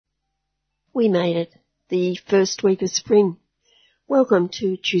We made it, the first week of spring. Welcome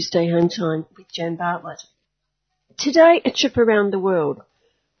to Tuesday Home Time with Jan Bartlett. Today, a trip around the world.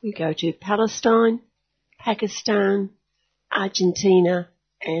 We go to Palestine, Pakistan, Argentina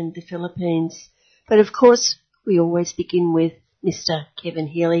and the Philippines. But of course, we always begin with Mr. Kevin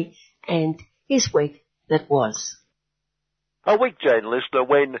Healy and his week that was. A week, Jane listener,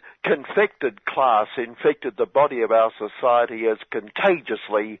 when confected class infected the body of our society as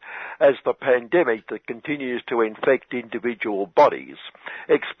contagiously as the pandemic that continues to infect individual bodies,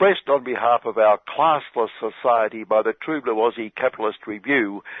 expressed on behalf of our classless society by the True Blue Aussie Capitalist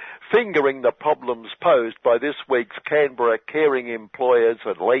Review, fingering the problems posed by this week's Canberra Caring Employers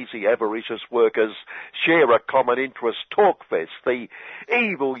and Lazy Avaricious Workers Share a Common Interest Talkfest. The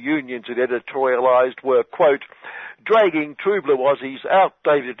evil unions it editorialised were, quote, dragging True Blue Aussie's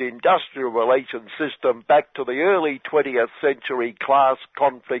outdated industrial relations system back to the early 20th century class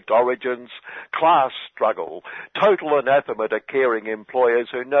conflict origins, class struggle, total anathema to caring employers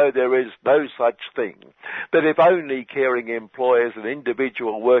who know there is no such thing, that if only caring employers and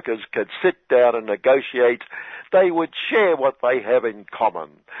individual workers could sit down and negotiate, they would share what they have in common,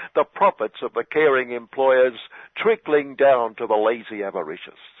 the profits of the caring employers trickling down to the lazy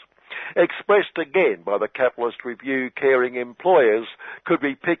avaricious. Expressed again by the Capitalist Review, caring employers could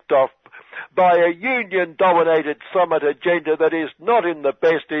be picked off by a union-dominated summit agenda that is not in the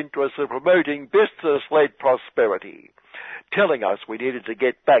best interest of promoting business-led prosperity, telling us we needed to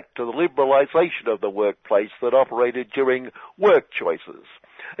get back to the liberalisation of the workplace that operated during work choices,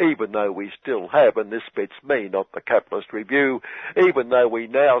 even though we still have, and this bit's me, not the Capitalist Review, even though we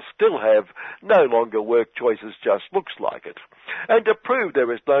now still have no longer work choices just looks like it. And to prove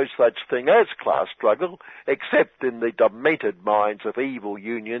there is no such thing as class struggle, except in the demented minds of evil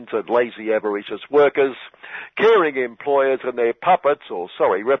unions and lazy avaricious workers, caring employers and their puppets,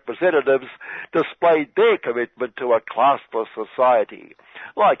 representatives, displayed their commitment to a classless society,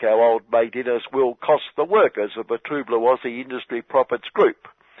 like our old mate Innes will cost the workers of the True Blue Aussie Industry Profits Group.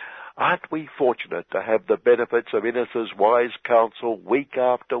 Aren't we fortunate to have the benefits of Innes's wise counsel week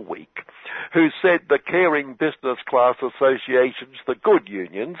after week, who said the caring business class associations, the good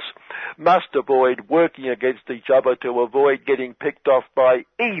unions, must avoid working against each other to avoid getting picked off by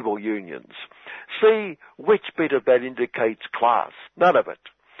evil unions? See, which bit of that indicates class? None of it.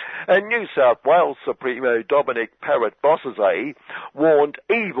 And New South Wales Supremo Dominic Parrott-Bosseze warned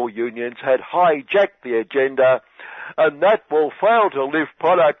evil unions had hijacked the agenda and that will fail to lift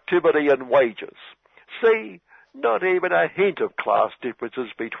productivity and wages. See, not even a hint of class differences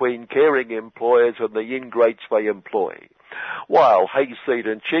between caring employers and the ingrates they employ. While Hayseed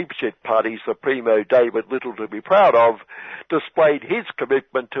and Cheapshit Party Supremo David Little, to be proud of, displayed his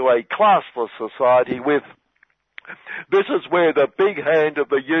commitment to a classless society with, this is where the big hand of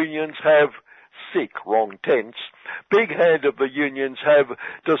the unions have, wrong tense, big hand of the unions have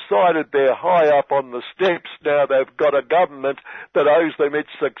decided they're high up on the steps now they've got a government that owes them its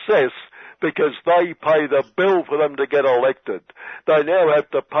success because they pay the bill for them to get elected. They now have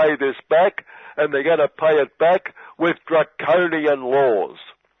to pay this back and they're going to pay it back with draconian laws.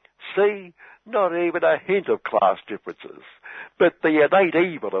 See, not even a hint of class differences. But the innate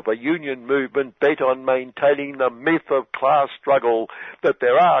evil of a union movement bent on maintaining the myth of class struggle that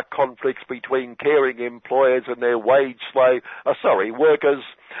there are conflicts between caring employers and their workers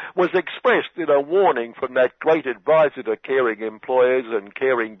was expressed in a warning from that great advisor to caring employers and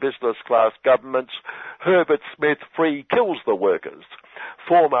caring business class governments, Herbert Smith Free Kills the Workers,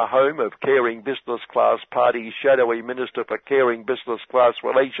 former home of Caring Business Class Party's shadowy Minister for Caring Business Class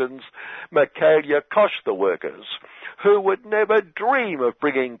Relations, Michaelia Koch the Workers, who would never dream of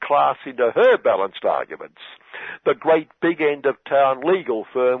bringing class into her balanced arguments. The great big end-of-town legal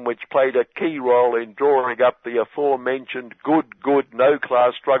firm which played a key role in drawing up the aforementioned good,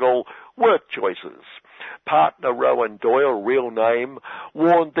 no-class struggle work choices. Partner Rowan Doyle, real name,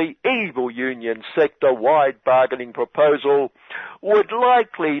 warned the evil union sector-wide bargaining proposal would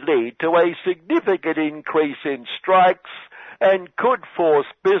likely lead to a significant increase in strikes and could force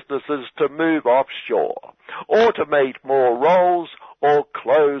businesses to move offshore, automate more roles, or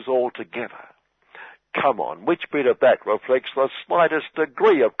close altogether. Come on, which bit of that reflects the slightest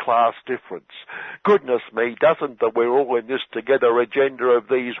degree of class difference? Goodness me, doesn't the we're all in this together agenda of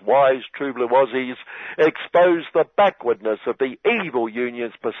these wise True Blue Aussies expose the backwardness of the evil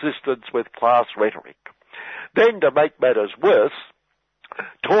union's persistence with class rhetoric? Then, to make matters worse,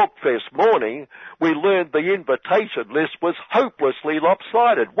 Talkfest morning, we learned the invitation list was hopelessly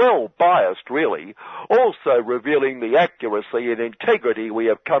lopsided, well biased really, also revealing the accuracy and integrity we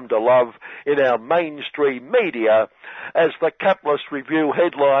have come to love in our mainstream media, as the Capitalist Review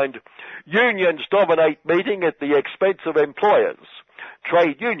headlined, "Unions Dominate Meeting at the Expense of Employers."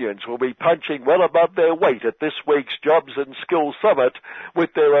 Trade unions will be punching well above their weight at this week's Jobs and Skills Summit,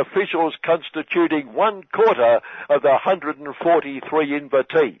 with their officials constituting 1/4 of the 143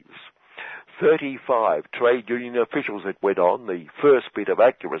 invitees. 35 trade union officials, it went on, the first bit of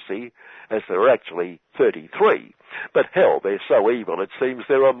accuracy, as there are actually 33. But hell, they're so evil, it seems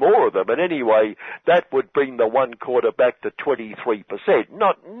there are more of them, and anyway, that would bring the 1/4 back to 23%,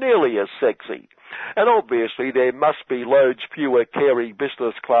 not nearly as sexy. And obviously there must be loads fewer caring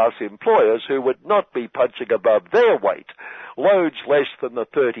business class employers who would not be punching above their weight, loads less than the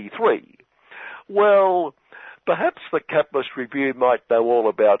 33. Well, perhaps the Capitalist Review might know all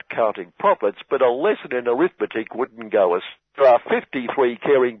about counting profits, but a lesson in arithmetic wouldn't go as there are 53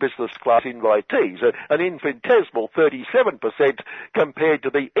 caring business class invitees, an infinitesimal 37% compared to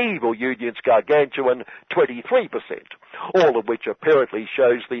the evil union's gargantuan 23%, all of which apparently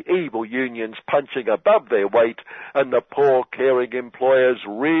shows the evil unions punching above their weight and the poor caring employers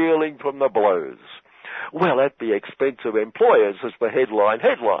reeling from the blows. Well, at the expense of employers, as the headline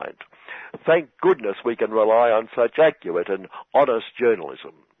headlined. Thank goodness we can rely on such accurate and honest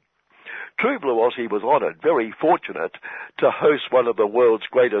journalism. True Blue Aussie was honoured, very fortunate, to host one of the world's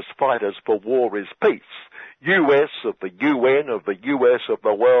greatest fighters for war is peace, US of the UN of the US of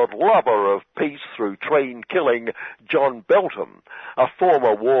the world, lover of peace through train killing, John Beltham, a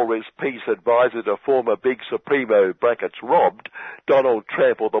former war is peace advisor to former Big Supremo (robbed) Donald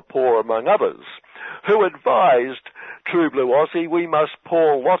Trump or the poor among others, who advised True Blue Aussie we must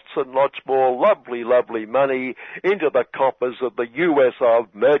pour lots and lots more lovely, lovely money into the coffers of the US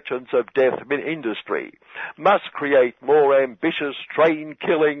of merchants of death industry, must create more ambitious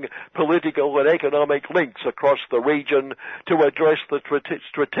train-killing political and economic links across the region to address the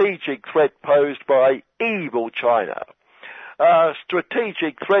strategic threat posed by evil China.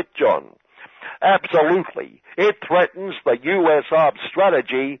 Strategic threat, John. Absolutely. It threatens the US Arb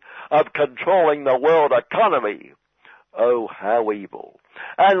strategy of controlling the world economy. Oh, how evil.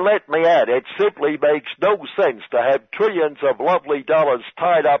 And let me add, it simply makes no sense to have trillions of lovely dollars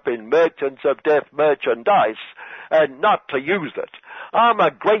tied up in merchants of death merchandise and not to use it. I'm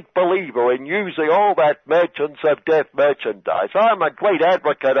a great believer in using all that merchants of death merchandise. I'm a great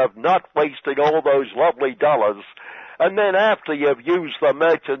advocate of not wasting all those lovely dollars. And then after you've used the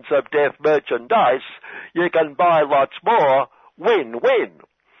merchants of death merchandise, you can buy lots more. Win-win.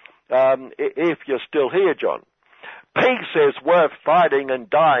 If you're still here, John. Peace is worth fighting and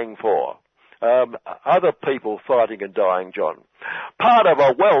dying for. Other people fighting and dying, John. Part of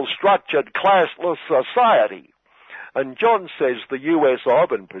a well-structured classless society. And John says the US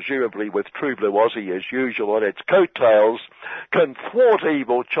of, and presumably with True Blue Aussie as usual on its coattails, can thwart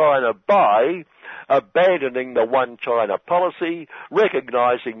evil China by abandoning the One China policy,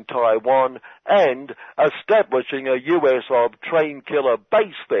 recognizing Taiwan, and establishing a US of train killer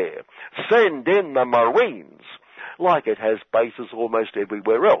base there. Send in the Marines, like it has bases almost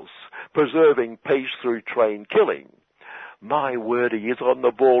everywhere else, preserving peace through train killing. My word, he is on the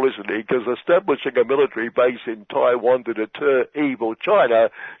ball, isn't he? Because establishing a military base in Taiwan to deter evil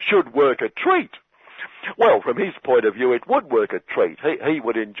China should work a treat. Well, from his point of view, it would work a treat. He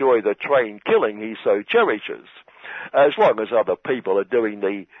would enjoy the train killing he so cherishes, as long as other people are doing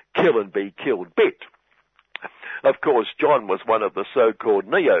the kill and be killed bit. Of course, John was one of the so-called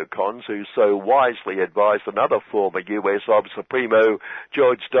neocons who so wisely advised another former US Ob Supremo,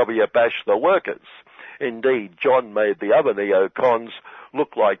 George W. Bush, the workers. Indeed, John made the other neocons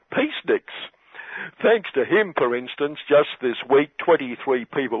look like peaceniks. Thanks to him, for instance, just this week, 23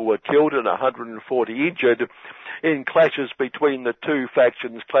 people were killed and 140 injured in clashes between the two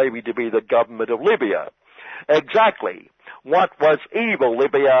factions claiming to be the government of Libya. Exactly. What was evil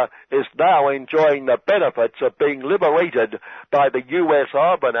Libya is now enjoying the benefits of being liberated by the US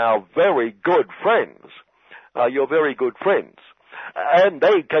of and our very good friends. Your very good friends. And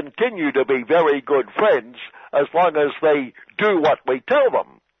they continue to be very good friends as long as they do what we tell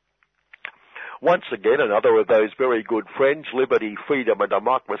them. Once again, another of those very good friends, liberty, freedom and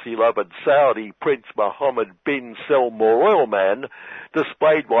democracy-loving Saudi Prince Mohammed bin Salman Royal Man,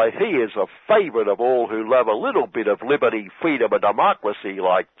 displayed why he is a favourite of all who love a little bit of liberty, freedom and democracy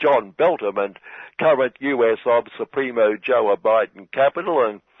like John Beltham and current US of Supremo Joe Biden capital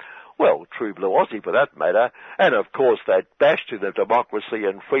and, well, True Blue Aussie for that matter, and of course that bastion of democracy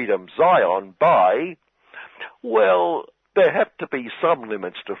and freedom Zion by, well, there have to be some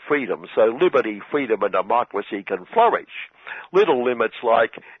limits to freedom so liberty, freedom and democracy can flourish. Little limits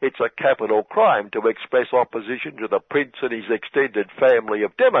like it's a capital crime to express opposition to the Prince and his extended family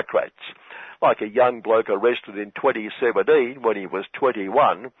of Democrats, like a young bloke arrested in 2017 when he was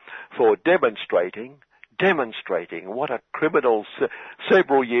 21 for demonstrating what a criminal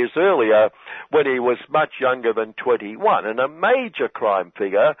several years earlier when he was much younger than 21, and a major crime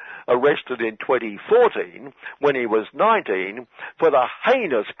figure arrested in 2014 when he was 19 for the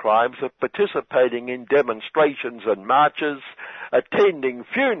heinous crimes of participating in demonstrations and marches, attending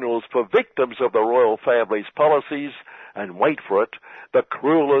funerals for victims of the royal family's policies, and wait for it, the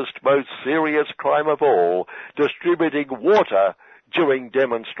cruelest, most serious crime of all, distributing water during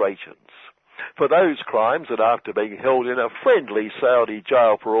demonstrations. For those crimes, and after being held in a friendly Saudi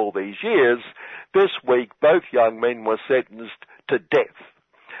jail for all these years, this week both young men were sentenced to death.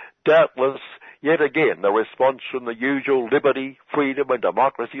 Doubtless, yet again, the response from the usual liberty, freedom and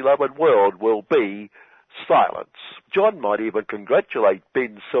democracy-loving world will be silence. John might even congratulate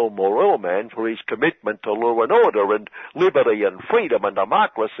bin Salman Al-Man for his commitment to law and order and liberty and freedom and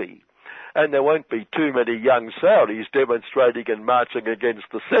democracy. And there won't be too many young Saudis demonstrating and marching against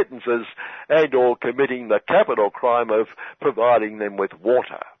the sentences and or committing the capital crime of providing them with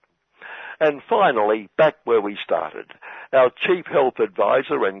water. And finally, back where we started, our Chief Health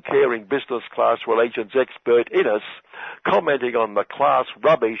Advisor and caring business class relations expert Innes, commenting on the class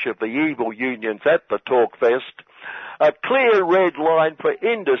rubbish of the evil unions at the Talkfest, a clear red line for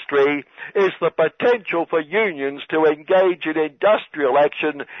industry is the potential for unions to engage in industrial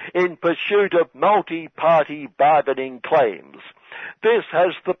action in pursuit of multi-party bargaining claims. This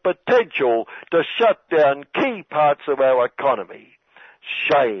has the potential to shut down key parts of our economy.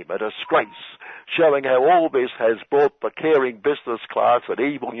 Shame, a disgrace, showing how all this has brought the caring business class and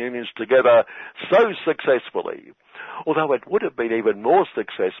evil unions together so successfully. Although it would have been even more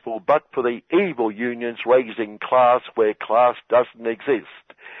successful but for the evil unions raising class where class doesn't exist.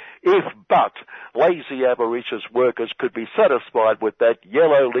 If but lazy avaricious workers could be satisfied with that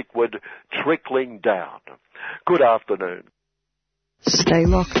yellow liquid trickling down. Good afternoon. Stay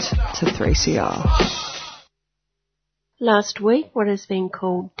locked to 3CR. Last week, what has been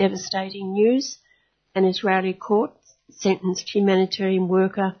called devastating news, an Israeli court sentenced humanitarian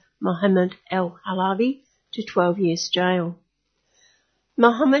worker Mohammed El-Halabi to 12 years jail.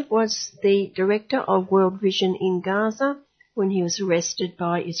 Mohammed was the director of World Vision in Gaza when he was arrested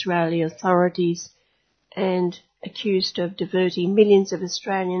by Israeli authorities and accused of diverting millions of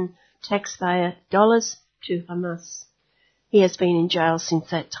Australian taxpayer dollars to Hamas. He has been in jail since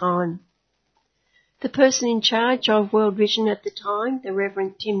that time. The person in charge of World Vision at the time, the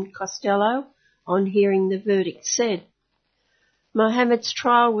Reverend Tim Costello, on hearing the verdict said, Mohammed's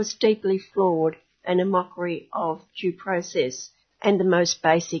trial was deeply flawed and a mockery of due process and the most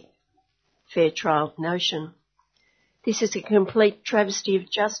basic fair trial notion. This is a complete travesty of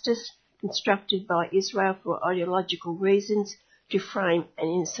justice constructed by Israel for ideological reasons to frame an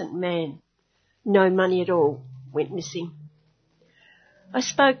innocent man. No money at all went missing. I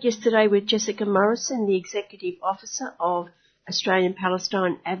spoke yesterday with Jessica Morrison, the Executive Officer of Australian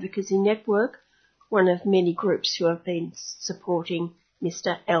Palestine Advocacy Network, one of many groups who have been supporting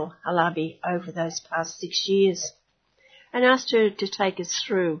Mr. El-Halabi over those past 6 years, and asked her to take us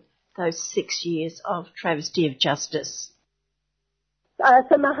through those 6 years of travesty of justice.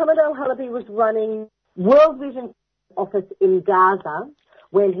 So Mohammed El-Halabi was running World Vision office in Gaza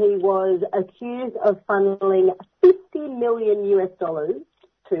when he was accused of funneling $50 million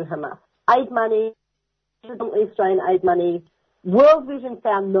to Hamas. Aid money, predominantly Australian aid money. World Vision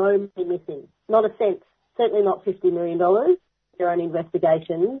found no money missing, not a cent, certainly not $50 million, their own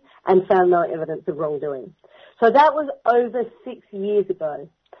investigation, and found no evidence of wrongdoing. So that was over 6 years ago.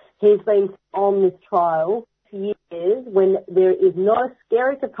 He's been on this trial for years when there is no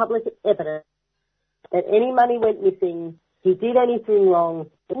scary to public evidence that any money went missing, he did anything wrong.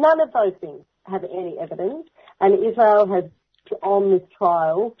 None of those things have any evidence, and Israel has been on this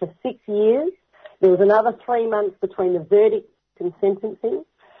trial for 6 years. There was another 3 months between the verdict and sentencing,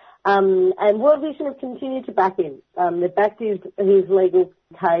 and World Vision have continued to back him. They backed his legal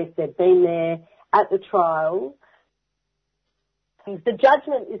case. They've been there at the trial. The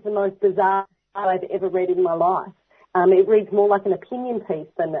judgment is the most bizarre I've ever read in my life. It reads more like an opinion piece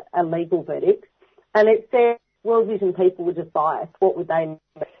than a legal verdict, and it says World Vision people were just biased. What would they know?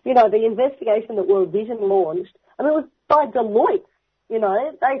 You know, the investigation that World Vision launched, I mean, it was by Deloitte. You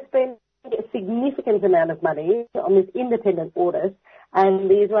know, they spent a significant amount of money on this independent audit, and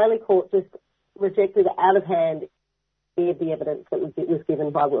the Israeli court just rejected out of hand the evidence that was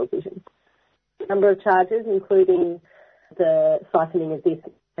given by World Vision. A number of charges, including the siphoning of this,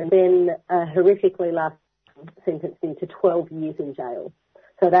 and then horrifically last sentenced him to 12 years in jail.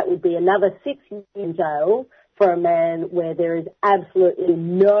 So that would be another 6 years in jail for a man where there is absolutely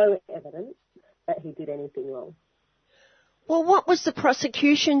no evidence that he did anything wrong. Well, what was the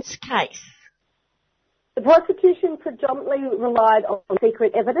prosecution's case? The prosecution predominantly relied on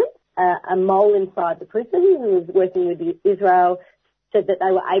secret evidence. A mole inside the prison who was working with Israel said that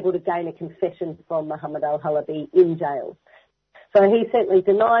they were able to gain a confession from Mohammed al-Halabi in jail. So he certainly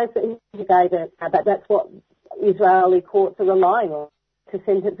denies that he gave it, but that's what Israeli courts are relying on, to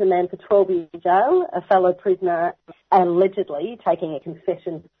sentence a man for 12 years in jail, a fellow prisoner allegedly taking a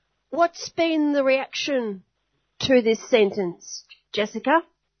confession. What's been the reaction to this sentence, Jessica?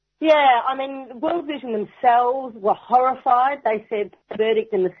 Yeah, I mean, World Vision themselves were horrified. They said the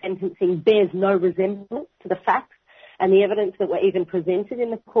verdict and the sentencing bears no resemblance to the facts and the evidence that were even presented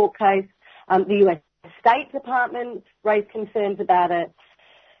in the court case. The US State Department raised concerns about it.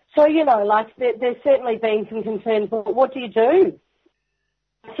 So, there's certainly been some concerns, but what do you do?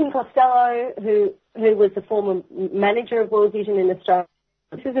 Tim Costello, who was the former manager of World Vision in Australia,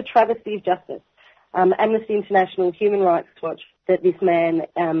 this is a travesty of justice. Amnesty International, Human Rights Watch, that this man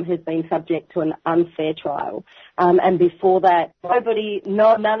has been subject to an unfair trial. And before that,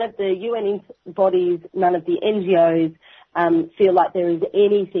 none of the UN bodies, none of the NGOs feel like there is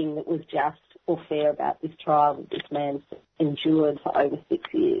anything that was just or fair about this trial that this man endured for over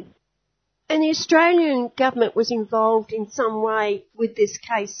 6 years. And the Australian government was involved in some way with this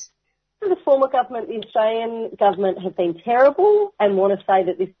case. The former government, the Australian government, have been terrible and want to say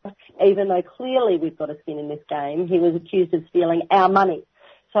that this, even though clearly we've got a skin in this game, he was accused of stealing our money.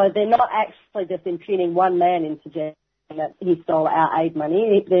 So they're not actually just impugning one man into jail that he stole our aid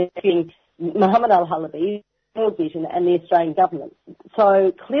money. They're impugning Mohammed al-Halabi, World Vision and the Australian government.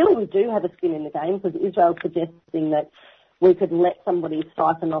 So clearly we do have a skin in the game because Israel's suggesting that we could let somebody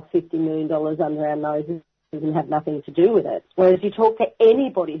siphon off $50 million under our noses and have nothing to do with it. Whereas you talk to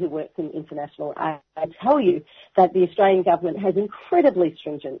anybody who works in international aid, they tell you that the Australian government has incredibly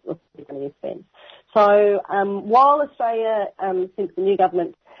stringent money is spent. So while Australia, since the new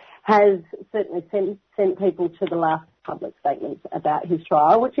government, has certainly sent people to the last public statements about his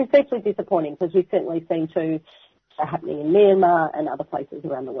trial, which is deeply disappointing because we've certainly seen too happening in Myanmar and other places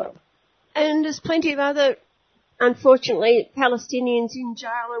around the world. And there's plenty of other, unfortunately, Palestinians in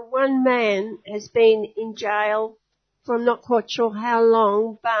jail, and one man has been in jail for I'm not quite sure how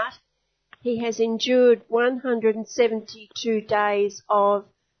long, but he has endured 172 days of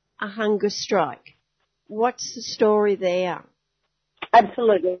a hunger strike. What's the story there?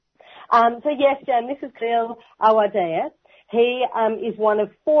 Absolutely. So yes, Jan, this is Khalil Awadea. He is one of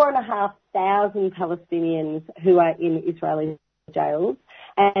 4,500 Palestinians who are in Israeli jails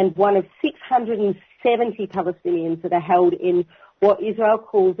and one of 670 Palestinians that are held in what Israel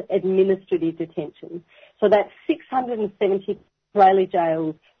calls administrative detention. So that's 670 Israeli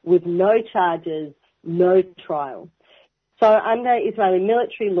jails with no charges, no trial. So under Israeli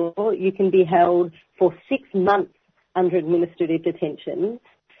military law, you can be held for 6 months under administrative detention,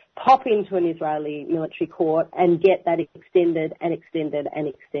 pop into an Israeli military court and get that extended and extended and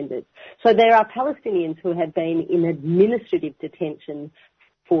extended. So there are Palestinians who have been in administrative detention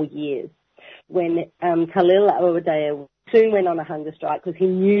for years. When Khalil Awadea soon went on a hunger strike because he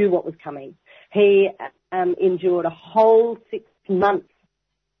knew what was coming, he endured a whole 6 months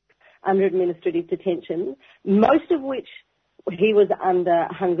under administrative detention, most of which he was under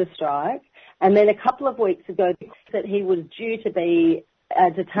hunger strike, and then a couple of weeks ago that he was due to be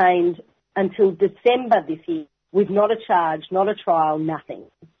detained until December this year with not a charge, not a trial, nothing.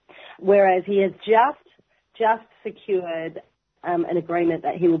 Whereas he has just secured an agreement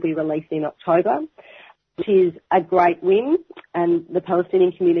that he will be released in October, which is a great win, and the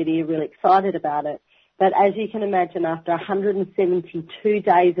Palestinian community are really excited about it. But as you can imagine, after 172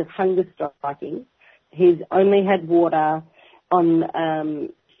 days of hunger striking, he's only had water on a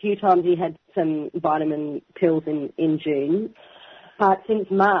few times he had some vitamin pills in June. But since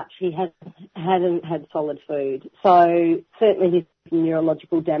March, he hasn't had solid food. So certainly his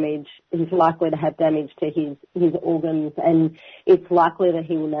neurological damage, he's likely to have damage to his organs, and it's likely that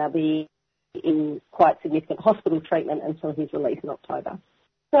he will now be in quite significant hospital treatment until his release in October.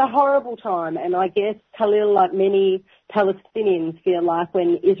 It's a horrible time, and I guess Khalil, like many Palestinians, feel like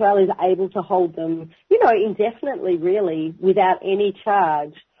when Israel is able to hold them, indefinitely really, without any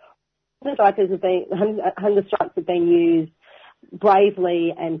charge, hunger strikes have been used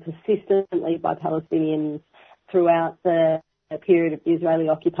bravely and persistently by Palestinians throughout the period of the Israeli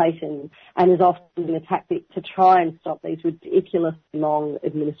occupation, and is often been a tactic to try and stop these ridiculously long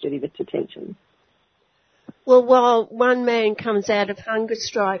administrative detentions. Well, while one man comes out of hunger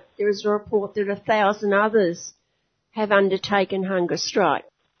strike, there is a report that 1,000 others have undertaken hunger strike.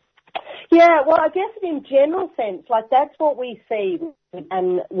 Yeah, well, I guess in general sense, like that's what we see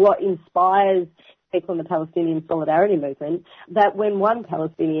and what inspires people in the Palestinian Solidarity Movement, that when one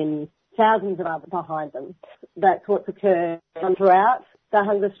Palestinian, thousands of others behind them. That's what's occurred throughout the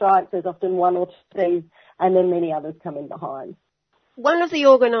hunger strikes. There's often one or two, and then many others come in behind. One of the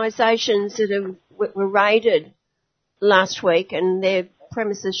organisations that were raided last week and their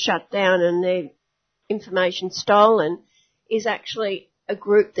premises shut down and their information stolen is actually a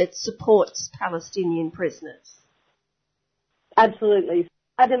group that supports Palestinian prisoners. Absolutely.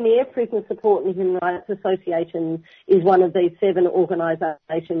 Adamir Prisoner Support and Human Rights Association is one of these 7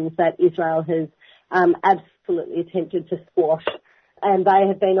 organisations that Israel has absolutely attempted to squash, and they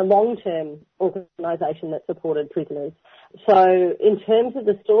have been a long-term organisation that supported prisoners. So in terms of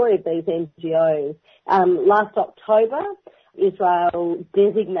the story of these NGOs, last October, Israel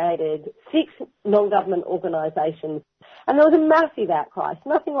designated 6 non-government organisations, and there was a massive outcry.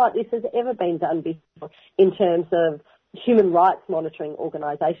 Nothing like this has ever been done before in terms of human rights monitoring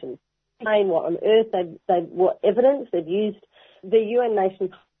organisations. Saying what on earth what evidence they've used. The UN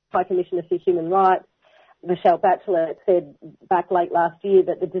Nations High Commissioner for Human Rights, Michelle Bachelet, said back late last year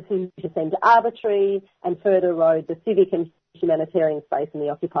that the decision seemed arbitrary and further erode the civic and humanitarian space in the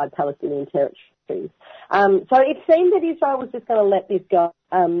occupied Palestinian territories. So it seemed that Israel was just going to let this go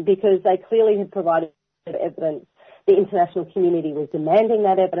because they clearly had provided evidence. The international community was demanding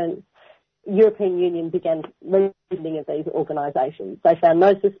that evidence. European Union began reading of these organisations. They found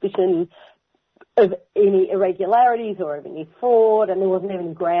no suspicion of any irregularities or of any fraud, and there wasn't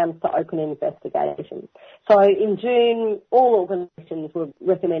even grounds to open an investigation. So in June, all organisations were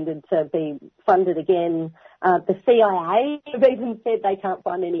recommended to be funded again. The CIA have even said they can't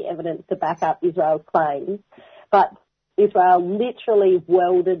find any evidence to back up Israel's claims, but Israel literally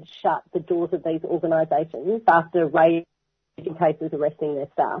welded shut the doors of these organisations after raiding cases arresting their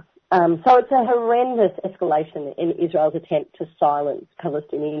staff. So it's a horrendous escalation in Israel's attempt to silence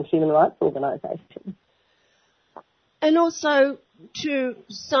Palestinian human rights organisations. And also to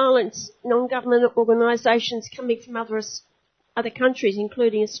silence non-government organisations coming from other countries,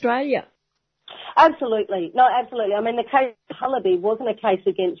 including Australia. Absolutely. No, absolutely. I mean, the case of Halabi wasn't a case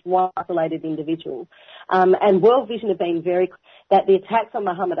against one isolated individual. And World Vision have been very clear that the attacks on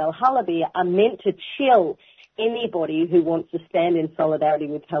Mohammed al-Halabi are meant to chill anybody who wants to stand in solidarity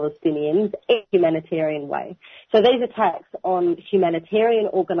with Palestinians in a humanitarian way. So these attacks on humanitarian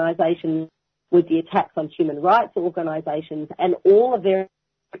organisations with the attacks on human rights organisations, and all are very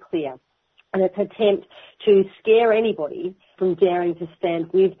clear. And it's an attempt to scare anybody from daring to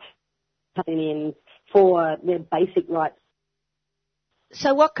stand with Palestinians for their basic rights.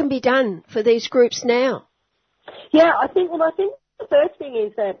 So what can be done for these groups now? Yeah, I think the first thing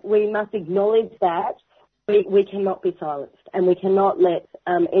is that we must acknowledge that we cannot be silenced, and we cannot let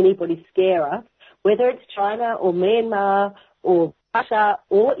anybody scare us, whether it's China or Myanmar or Russia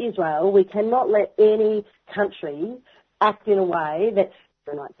or Israel. We cannot let any country act in a way that's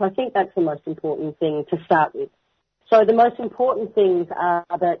right. So I think that's the most important thing to start with. So the most important things are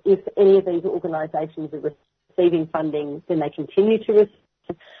that if any of these organisations are receiving funding, then they continue to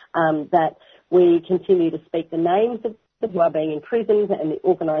receive, that we continue to speak the names of who are being imprisoned and the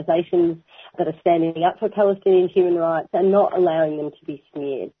organisations that are standing up for Palestinian human rights and not allowing them to be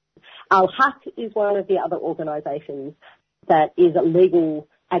smeared. Al-Haq is one of the other organisations that is a legal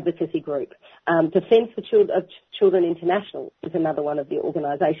advocacy group. Defence for Children International is another one of the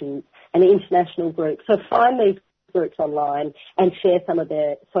organisations, an international group. So find these groups online and share some of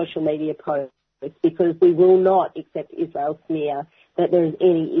their social media posts, because we will not accept Israel's smear that there is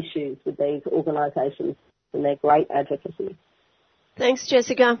any issues with these organisations and their great advocacy. Thanks,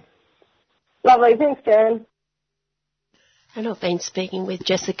 Jessica. Lovely. Thanks, Jan. And I've been speaking with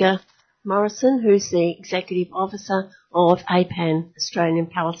Jessica Morrison, who's the Executive Officer of APAN, Australian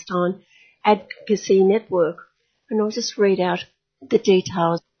Palestine Advocacy Network. And I'll just read out the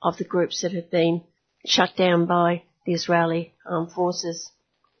details of the groups that have been shut down by the Israeli Armed Forces.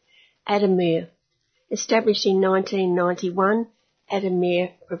 Adamir. Established in 1991,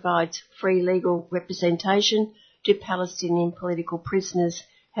 Adamir provides free legal representation to Palestinian political prisoners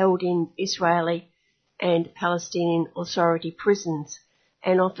held in Israeli and Palestinian Authority prisons,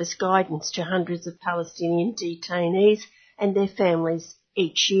 and offers guidance to hundreds of Palestinian detainees and their families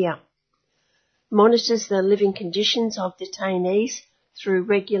each year. Monitors the living conditions of detainees through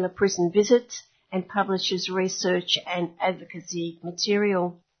regular prison visits and publishes research and advocacy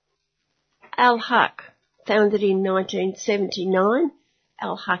material. Al-Haq, founded in 1979,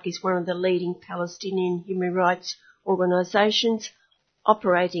 Al-Haq is one of the leading Palestinian human rights organisations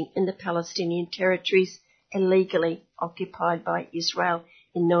operating in the Palestinian territories illegally occupied by Israel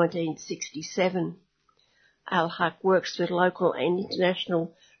in 1967. Al-Haq works with local and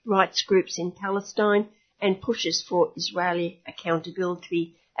international rights groups in Palestine and pushes for Israeli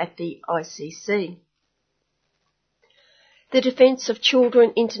accountability at the ICC. The Defence of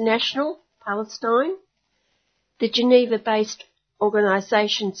Children International, Palestine. The Geneva-based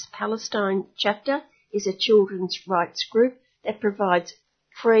organisation's Palestine chapter is a children's rights group that provides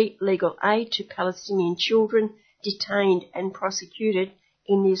free legal aid to Palestinian children detained and prosecuted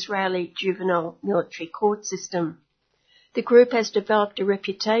in the Israeli juvenile military court system. The group has developed a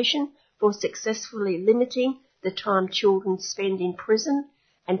reputation for successfully limiting the time children spend in prison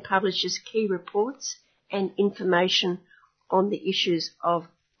and publishes key reports and information on the issues of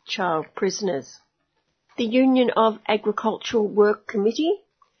child prisoners. The Union of Agricultural Work Committee,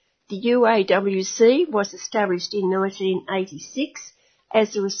 the UAWC, was established in 1986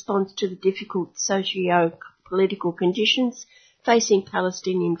 as a response to the difficult socio-political conditions facing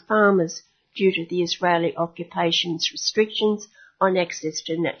Palestinian farmers due to the Israeli occupation's restrictions on access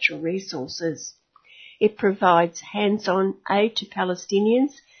to natural resources. It provides hands-on aid to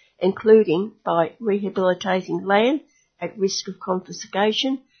Palestinians, including by rehabilitating land at risk of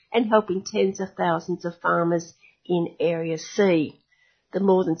confiscation and helping tens of thousands of farmers in Area C, the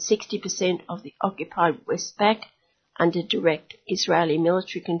more than 60% of the occupied West Bank under direct Israeli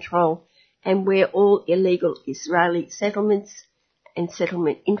military control and where all illegal Israeli settlements and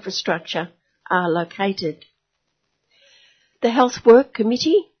settlement infrastructure are located. The Health Work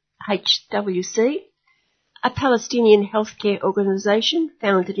Committee, HWC, a Palestinian healthcare organisation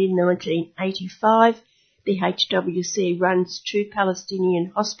founded in 1985, the HWC runs 2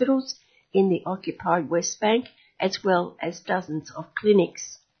 Palestinian hospitals in the occupied West Bank as well as dozens of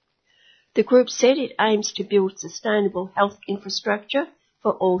clinics. The group said it aims to build sustainable health infrastructure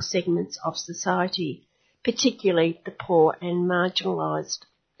for all segments of society, particularly the poor and marginalised.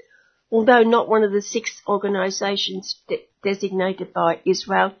 Although not one of the 6 organisations designated by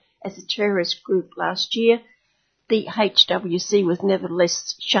Israel as a terrorist group last year, the HWC was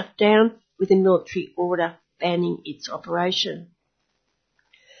nevertheless shut down with a military order banning its operation.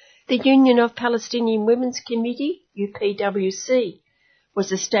 The Union of Palestinian Women's Committee, UPWC,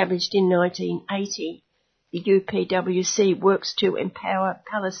 was established in 1980. The UPWC works to empower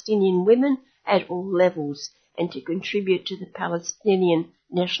Palestinian women at all levels and to contribute to the Palestinian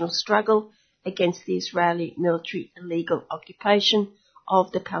national struggle against the Israeli military illegal occupation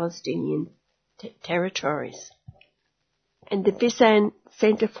of the Palestinian territories. And the Bisan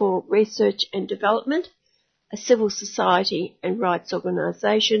Centre for Research and Development, a civil society and rights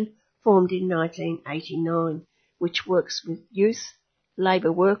organisation formed in 1989, which works with youth,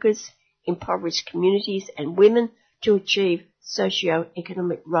 labour workers, impoverished communities and women to achieve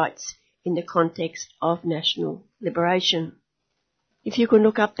socio-economic rights in the context of national liberation. If you can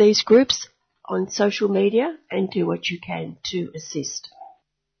look up these groups on social media and do what you can to assist.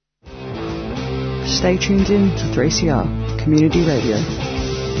 Stay tuned in to 3CR Community Radio.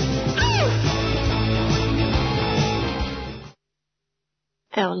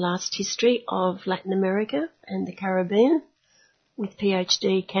 Our last history of Latin America and the Caribbean with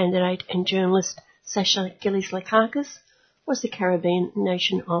PhD candidate and journalist Sasha Gillis-Lakakis was the Caribbean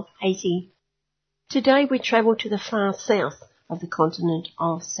nation of Haiti. Today we travel to the far south of the continent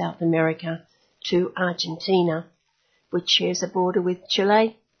of South America to Argentina, which shares a border with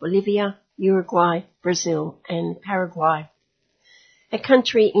Chile, Bolivia, Uruguay, Brazil and Paraguay. A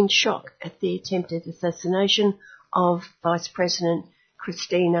country in shock at the attempted assassination of Vice President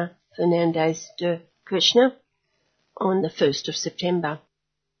Cristina Fernández de Kirchner on the 1st of September.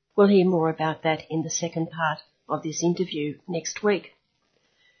 We'll hear more about that in the second part of this interview next week.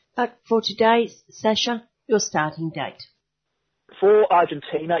 But for today, Sasha, your starting date. For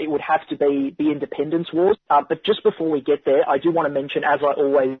Argentina, it would have to be the independence wars. But just before we get there, I do want to mention, as I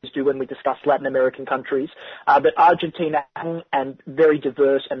always do when we discuss Latin American countries, that Argentina has a very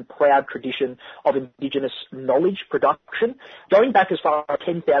diverse and proud tradition of indigenous knowledge production, going back as far as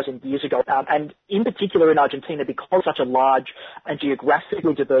 10,000 years ago. And in particular in Argentina, because such a large and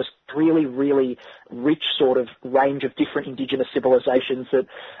geographically diverse, really, really rich sort of range of different indigenous civilizations that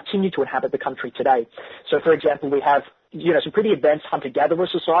continue to inhabit the country today. So, for example, we have some pretty advanced hunter-gatherer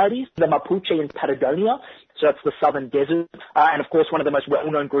societies, the Mapuche in Patagonia, so that's the southern desert, and of course one of the most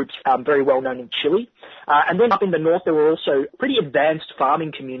well-known groups, very well-known in Chile. And then up in the north there were also pretty advanced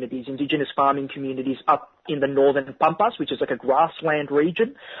farming communities, indigenous farming communities up in the northern Pampas, which is like a grassland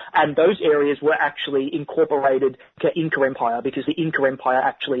region, and those areas were actually incorporated to Inca Empire because the Inca Empire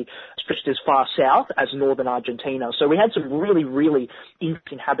actually stretched as far south as northern Argentina. So we had some really, really Incas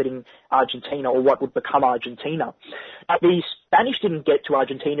inhabiting Argentina, or what would become Argentina. The Spanish didn't get to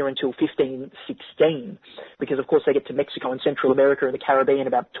Argentina until 1516 because, of course, they get to Mexico and Central America and the Caribbean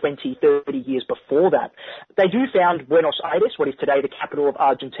about 20, 30 years before that. They do found Buenos Aires, what is today the capital of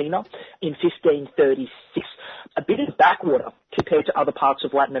Argentina, in 1536, a bit of backwater compared to other parts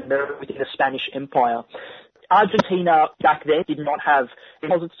of Latin America within the Spanish Empire. Argentina back then did not have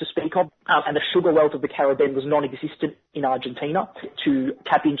deposits to speak of, and the sugar wealth of the Caribbean was non-existent in Argentina to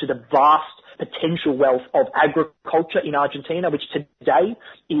tap into the vast potential wealth of agriculture in Argentina, which today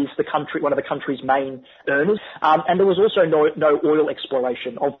is one of the country's main earners. And there was also no oil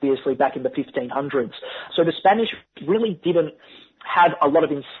exploration, obviously, back in the 1500s. So the Spanish really didn't have a lot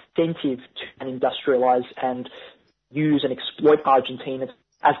of incentive to industrialize and use and exploit Argentina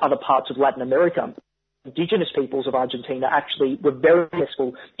as other parts of Latin America. Indigenous peoples of Argentina actually were very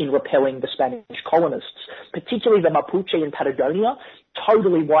successful in repelling the Spanish colonists, particularly the Mapuche in Patagonia,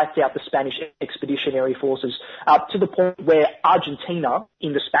 totally wiped out the Spanish expeditionary forces to the point where Argentina,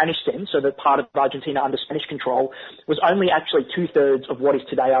 in the Spanish sense, so the part of Argentina under Spanish control, was only actually 2/3 of what is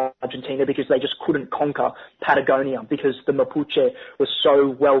today Argentina because they just couldn't conquer Patagonia because the Mapuche was so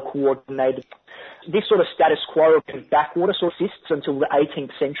well coordinated. This sort of status quo of backwater sort of exists until the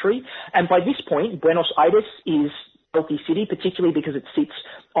 18th century. And by this point, Buenos Aires is a healthy city, particularly because it sits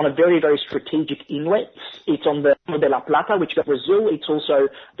on a very, very strategic inlet. It's on the Rio de la Plata, which goes to Brazil. It's also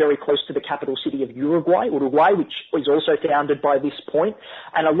very close to the capital city of Uruguay, which is also founded by this point.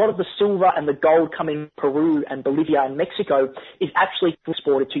 And a lot of the silver and the gold coming from Peru and Bolivia and Mexico is actually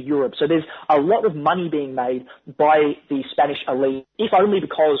exported to Europe. So there's a lot of money being made by the Spanish elite, if only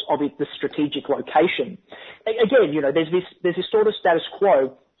because of the strategic location. Again, there's this sort of status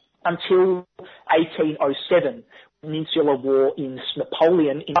quo until 1807. Peninsular War in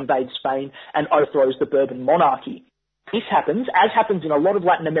Napoleon invades Spain and overthrows the Bourbon monarchy. This happens, as happens in a lot of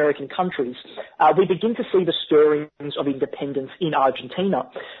Latin American countries, we begin to see the stirrings of independence in Argentina.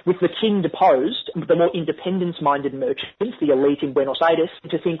 With the king deposed, the more independence-minded merchants, the elite in Buenos Aires,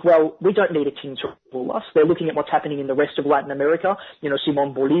 to think, well, we don't need a king to rule us. They're looking at what's happening in the rest of Latin America.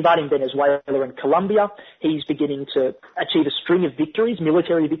 Simón Bolívar in Venezuela and Colombia, he's beginning to achieve a string of victories,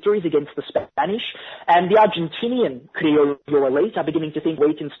 military victories against the Spanish. And the Argentinian Criollo elite are beginning to think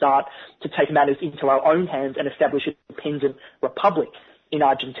we can start to take matters into our own hands and establish a independent republic in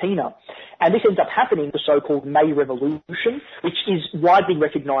Argentina. And this ends up happening, the so-called May Revolution, which is widely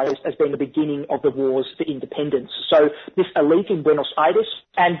recognized as being the beginning of the wars for independence. So this elite in Buenos Aires,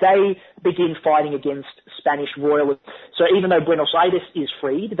 and they begin fighting against Spanish royalists. So even though Buenos Aires is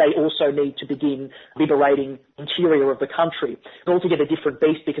freed, they also need to begin liberating the interior of the country. It's altogether different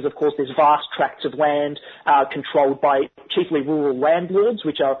beast because, of course, there's vast tracts of land controlled by chiefly rural landlords,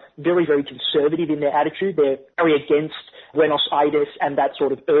 which are very, very conservative in their attitude. They're very against Buenos Aires and that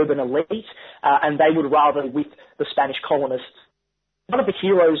sort of urban elite, and they would rather with the Spanish colonists. One of the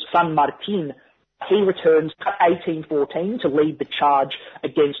heroes, San Martin, he returns in 1814 to lead the charge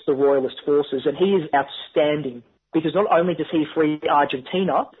against the royalist forces, and he is outstanding because not only does he free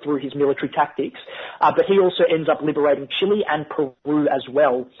Argentina through his military tactics, but he also ends up liberating Chile and Peru as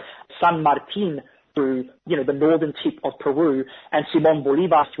well. San Martin through, the northern tip of Peru, and Simón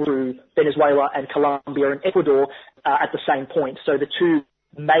Bolívar through Venezuela and Colombia and Ecuador at the same point. So the two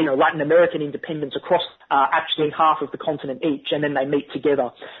major Latin American independents across actually half of the continent each, and then they meet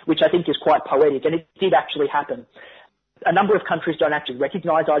together, which I think is quite poetic, and it did actually happen. A number of countries don't actually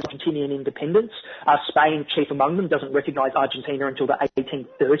recognize Argentinian independence. Spain, chief among them, doesn't recognize Argentina until the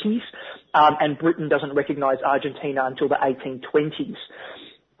 1830s, and Britain doesn't recognize Argentina until the 1820s.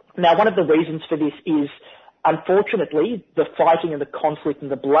 Now, one of the reasons for this is, unfortunately, the fighting and the conflict and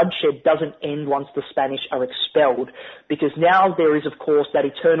the bloodshed doesn't end once the Spanish are expelled, because now there is, of course, that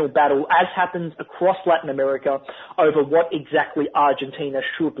eternal battle, as happens across Latin America, over what exactly Argentina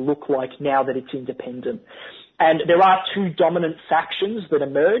should look like now that it's independent. And there are two dominant factions that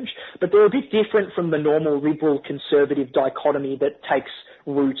emerge, but they're a bit different from the normal liberal-conservative dichotomy that takes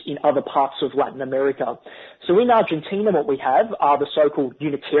root in other parts of Latin America. So in Argentina, what we have are the so-called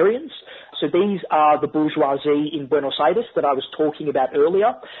Unitarians. So these are the bourgeoisie in Buenos Aires that I was talking about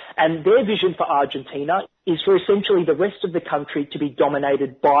earlier, and their vision for Argentina is for essentially the rest of the country to be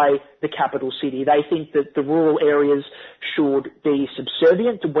dominated by the capital city. They think that the rural areas should be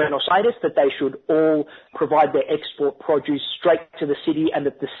subservient to Buenos Aires, that they should all provide their export produce straight to the city, and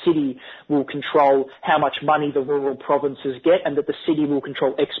that the city will control how much money the rural provinces get, and that the city will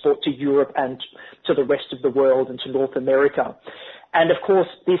control export to Europe and to the rest of the world and to North America. And of course,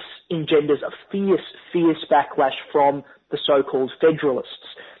 this engenders a fierce backlash from the so-called federalists.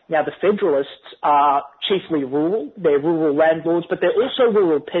 Now, the federalists are chiefly rural. They're rural landlords, but they're also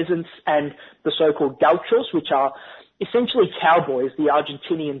rural peasants and the so-called gauchos, which are essentially cowboys, the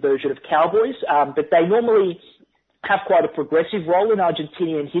Argentinian version of cowboys. But they normally have quite a progressive role in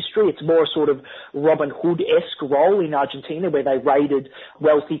Argentinian history. It's more a sort of Robin Hood-esque role in Argentina, where they raided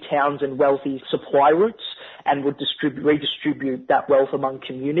wealthy towns and wealthy supply routes and would redistribute that wealth among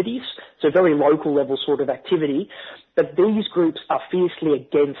communities. So very local level sort of activity. But these groups are fiercely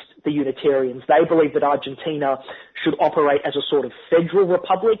against the Unitarians. They believe that Argentina should operate as a sort of federal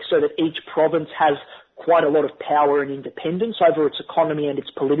republic, so that each province has quite a lot of power and independence over its economy and its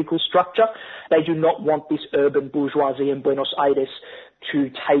political structure. They do not want this urban bourgeoisie in Buenos Aires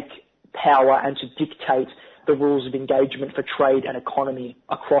to take power and to dictate the rules of engagement for trade and economy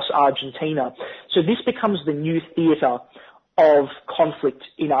across Argentina. So this becomes the new theatre of conflict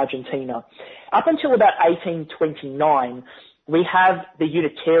in Argentina. Up until about 1829, we have the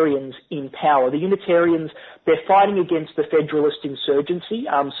Unitarians in power. The Unitarians, they're fighting against the Federalist insurgency,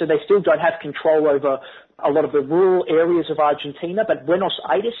 so they still don't have control over a lot of the rural areas of Argentina, but Buenos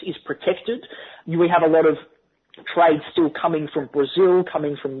Aires is protected. We have a lot of trade still coming from Brazil,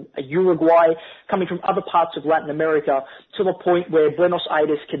 coming from Uruguay, coming from other parts of Latin America, to the point where Buenos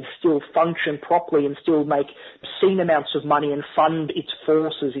Aires can still function properly and still make obscene amounts of money and fund its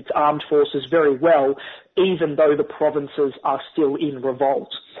forces, its armed forces very well, even though the provinces are still in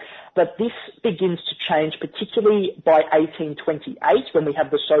revolt. But this begins to change, particularly by 1828, when we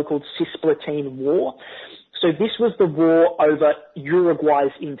have the so-called Cisplatin War. So this was the war over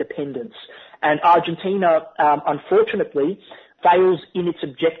Uruguay's independence. And Argentina, unfortunately, fails in its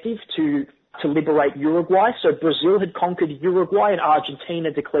objective to liberate Uruguay. So Brazil had conquered Uruguay, and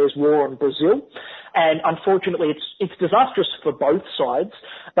Argentina declares war on Brazil. And unfortunately, it's disastrous for both sides.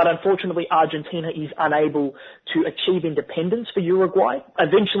 But unfortunately, Argentina is unable to achieve independence for Uruguay.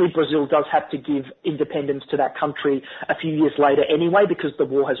 Eventually, Brazil does have to give independence to that country a few years later anyway, because the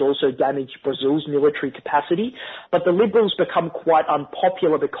war has also damaged Brazil's military capacity. But the Liberals become quite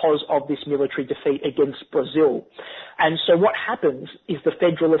unpopular because of this military defeat against Brazil. And so what happens is the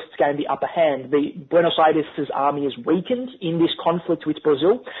Federalists gain the upper hand. The Buenos Aires' army is weakened in this conflict with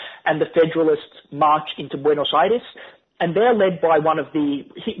Brazil, and the Federalists march into Buenos Aires. And they're led by one of the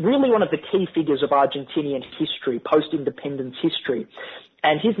key figures of Argentinian history, post-independence history.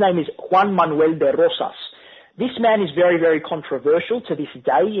 And his name is Juan Manuel de Rosas. This man is very, very controversial to this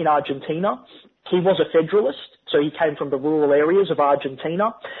day in Argentina. He was a Federalist, so he came from the rural areas of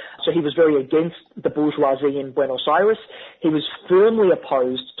Argentina. So he was very against the bourgeoisie in Buenos Aires. He was firmly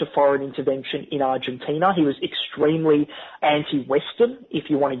opposed to foreign intervention in Argentina. He was extremely anti-Western, if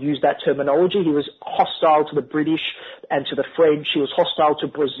you want to use that terminology. He was hostile to the British and to the French. He was hostile to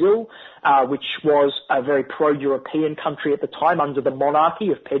Brazil, which was a very pro-European country at the time under the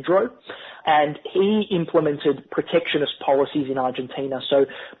monarchy of Pedro. And he implemented protectionist policies in Argentina. So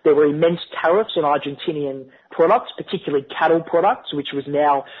there were immense tariffs on Argentinian products, particularly cattle products, which was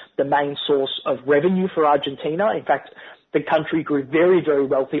now the main source of revenue for Argentina. In fact, the country grew very, very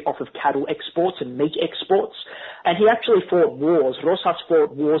wealthy off of cattle exports and meat exports. And he actually fought wars. Rosas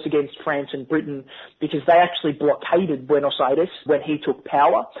fought wars against France and Britain because they actually blockaded Buenos Aires when he took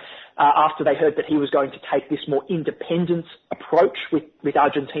power. After they heard that he was going to take this more independent approach with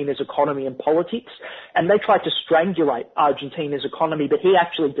Argentina's economy and politics. And they tried to strangulate Argentina's economy, but he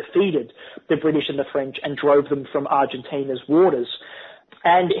actually defeated the British and the French and drove them from Argentina's waters.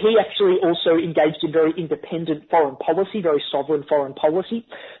 And he actually also engaged in very independent foreign policy, very sovereign foreign policy.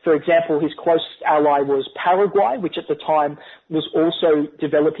 For example, his closest ally was Paraguay, which at the time was also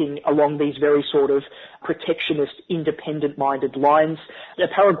developing along these very sort of protectionist, independent-minded lines.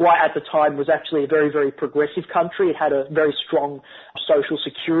 Paraguay at the time was actually a very, very progressive country. It had a very strong social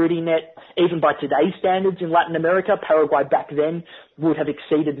security net. Even by today's standards in Latin America, Paraguay back then would have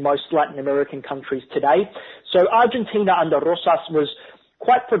exceeded most Latin American countries today. So Argentina under Rosas was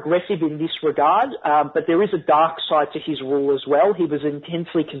quite progressive in this regard, but there is a dark side to his rule as well. He was an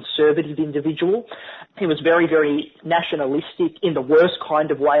intensely conservative individual. He was very, very nationalistic in the worst kind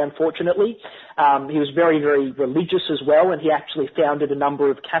of way, unfortunately. He was very, very religious as well, and he actually founded a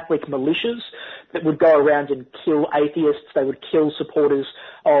number of Catholic militias that would go around and kill atheists. They would kill supporters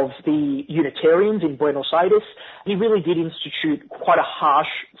of the Unitarians in Buenos Aires. He really did institute quite a harsh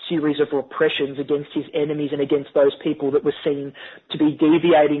series of repressions against his enemies and against those people that were seen to be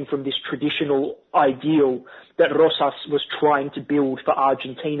deviating from this traditional ideal that Rosas was trying to build for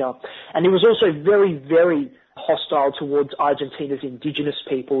Argentina. And he was also very, very hostile towards Argentina's indigenous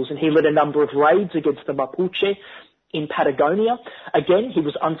peoples, and he led a number of raids against the Mapuche in Patagonia. Again, he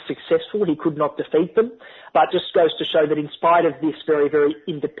was unsuccessful. He could not defeat them, but just goes to show that in spite of this very, very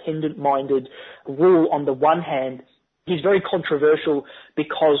independent-minded rule on the one hand, he's very controversial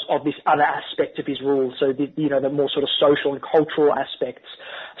because of this other aspect of his rule, so the more sort of social and cultural aspects.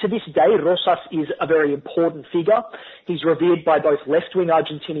 To this day, Rosas is a very important figure. He's revered by both left-wing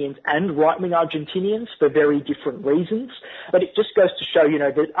Argentinians and right-wing Argentinians for very different reasons. But it just goes to show,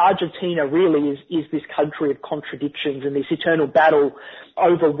 that Argentina really is this country of contradictions and this eternal battle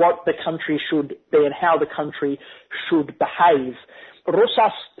over what the country should be and how the country should behave.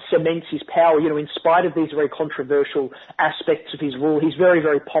 Rosas cements his power, in spite of these very controversial aspects of his rule. He's very,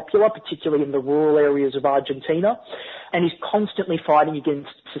 very popular, particularly in the rural areas of Argentina, and he's constantly fighting against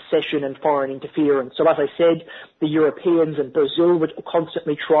secession and foreign interference. So as I said, the Europeans and Brazil were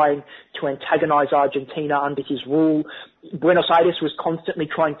constantly trying to antagonize Argentina under his rule. Buenos Aires was constantly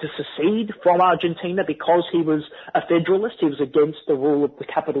trying to secede from Argentina because he was a federalist. He was against the rule of the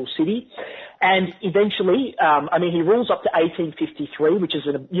capital city. And eventually, he rules up to 1853, which is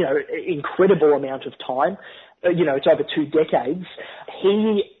an, incredible amount of time. It's over 2 decades.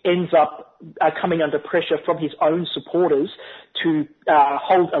 He ends up coming under pressure from his own supporters to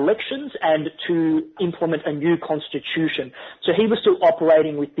hold elections and to implement a new constitution. So he was still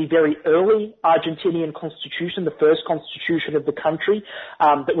operating with the very early Argentinian constitution, the first constitution of the country,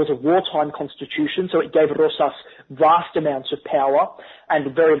 that was a wartime constitution. So it gave Rosas vast amounts of power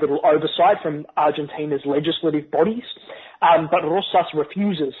and very little oversight from Argentina's legislative bodies. But Rosas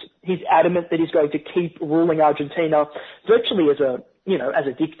refuses. He's adamant that he's going to keep ruling Argentina virtually as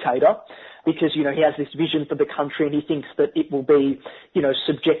a dictator, because, he has this vision for the country and he thinks that it will be,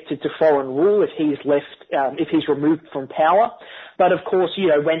 subjected to foreign rule if he's removed from power. But of course,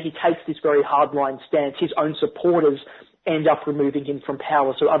 when he takes this very hardline stance, his own supporters end up removing him from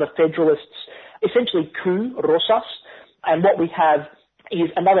power. So other federalists essentially coup Rosas, and what we have is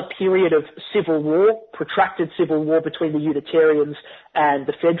another period of civil war, protracted civil war between the Unitarians and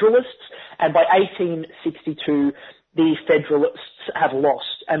the Federalists. And by 1862, the Federalists have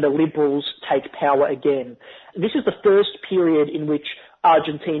lost and the Liberals take power again. This is the first period in which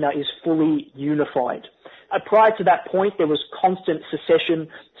Argentina is fully unified. Prior to that point, there was constant secession,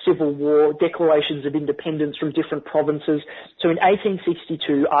 civil war, declarations of independence from different provinces. So in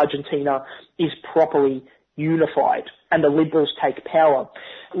 1862, Argentina is properly unified and the Liberals take power.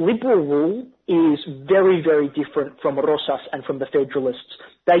 Liberal rule is very, very different from Rosas and from the Federalists.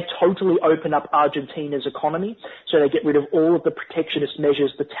 They totally open up Argentina's economy, so they get rid of all of the protectionist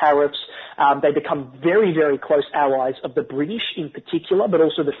measures, the tariffs. They become very, very close allies of the British in particular, but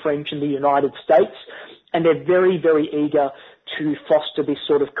also the French and the United States. And they're very, very eager to foster this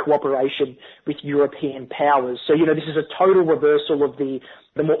sort of cooperation with European powers. So, this is a total reversal of the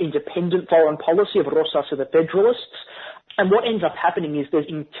more independent foreign policy of Rosas and the Federalists. And what ends up happening is there's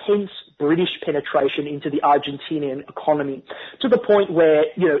intense British penetration into the Argentinian economy, to the point where,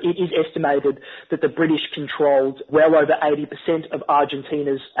 it is estimated that the British controlled well over 80% of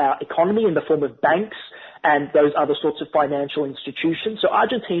Argentina's economy in the form of banks and those other sorts of financial institutions. So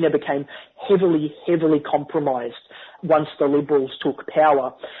Argentina became heavily, heavily compromised once the Liberals took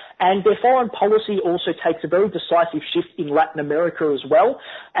power. And their foreign policy also takes a very decisive shift in Latin America as well.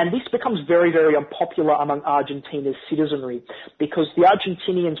 And this becomes very, very unpopular among Argentina's citizenry, because the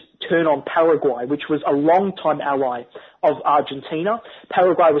Argentinians turn on Paraguay, which was a long-time ally of Argentina.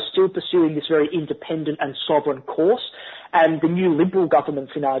 Paraguay was still pursuing this very independent and sovereign course. And the new liberal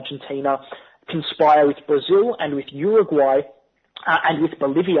governments in Argentina conspire with Brazil and with Uruguay and with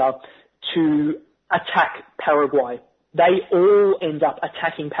Bolivia to attack Paraguay. They all end up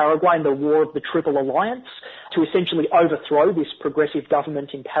attacking Paraguay in the War of the Triple Alliance to essentially overthrow this progressive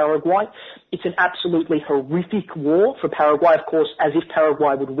government in Paraguay. It's an absolutely horrific war for Paraguay, of course, as if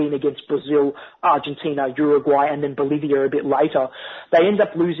Paraguay would win against Brazil, Argentina, Uruguay, and then Bolivia a bit later. They end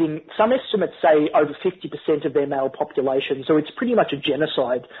up losing, some estimates say, over 50% of their male population. So it's pretty much a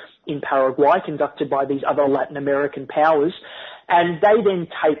genocide in Paraguay conducted by these other Latin American powers. And they then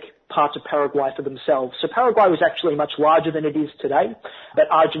take parts of Paraguay for themselves. So Paraguay was actually much larger than it is today,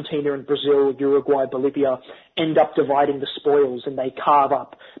 but Argentina and Brazil, Uruguay, Bolivia end up dividing the spoils, and they carve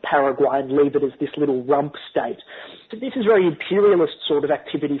up Paraguay and leave it as this little rump state. So this is very imperialist sort of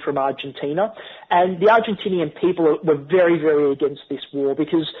activity from Argentina, and the Argentinian people were very, very against this war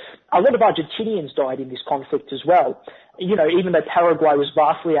because a lot of Argentinians died in this conflict as well. You know, even though Paraguay was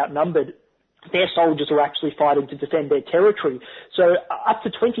vastly outnumbered, their soldiers were actually fighting to defend their territory. So up to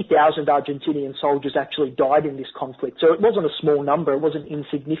 20,000 Argentinian soldiers actually died in this conflict. So it wasn't a small number, it wasn't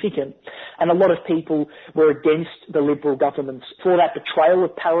insignificant. And a lot of people were against the Liberal governments for that betrayal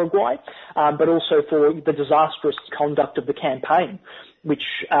of Paraguay, but also for the disastrous conduct of the campaign, which,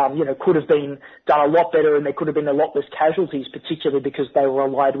 could have been done a lot better, and there could have been a lot less casualties, particularly because they were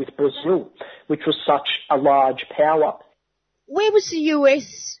allied with Brazil, which was such a large power. Where was the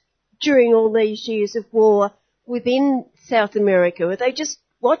US during all these years of war within South America? Were they just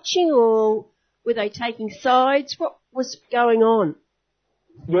watching, or were they taking sides? What was going on?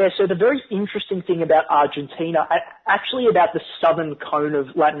 Yeah, so the very interesting thing about Argentina, actually about the southern cone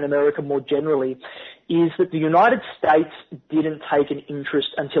of Latin America more generally, is that the United States didn't take an interest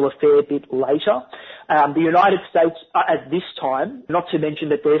until a fair bit later. The United States, at this time, not to mention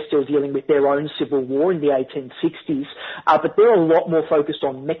that they're still dealing with their own civil war in the 1860s, but they're a lot more focused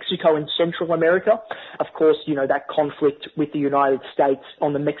on Mexico and Central America. Of course, that conflict with the United States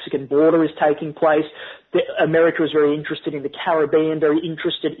on the Mexican border is taking place. America is very interested in the Caribbean, very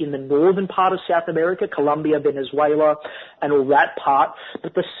interested in the northern part of South America, Colombia, Venezuela, and all that part.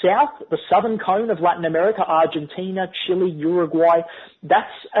 But the southern cone of Latin America, Argentina, Chile, Uruguay,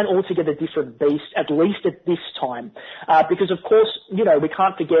 that's an altogether different beast, at least at this time. Because, of course, we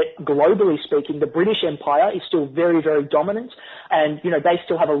can't forget, globally speaking, the British Empire is still very, very dominant, and, they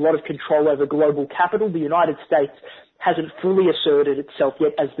still have a lot of control over global capital. The United States hasn't fully asserted itself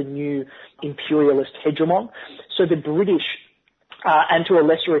yet as the new imperialist hegemon. So the British, and to a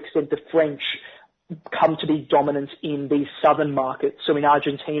lesser extent the French, come to be dominant in these southern markets, so in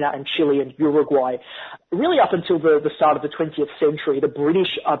Argentina and Chile and Uruguay. Really up until the start of the 20th century, the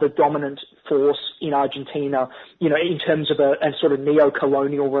British are the dominant force in Argentina, in terms of a sort of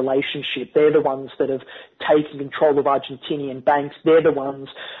neo-colonial relationship. They're the ones that have taken control of Argentinian banks. They're the ones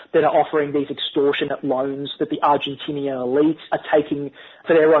that are offering these extortionate loans that the Argentinian elites are taking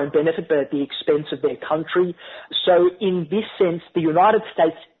for their own benefit, but at the expense of their country. So in this sense, the United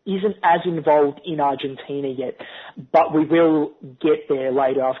States isn't as involved in Argentina yet, but we will get there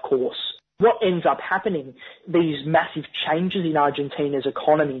later, of course. What ends up happening, these massive changes in Argentina's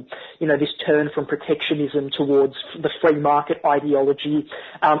economy, this turn from protectionism towards the free market ideology,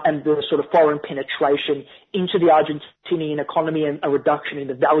 and the sort of foreign penetration into the Argentinian economy and a reduction in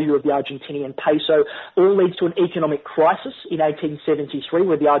the value of the Argentinian peso, all leads to an economic crisis in 1873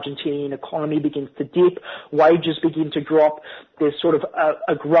 where the Argentinian economy begins to dip, wages begin to drop, there's sort of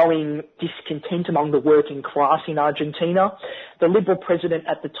a growing discontent among the working class in Argentina. The Liberal president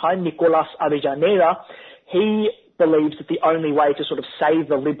at the time, Nicolás Avellaneda, he believes that the only way to sort of save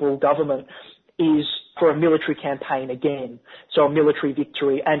the Liberal government is for a military campaign again, so a military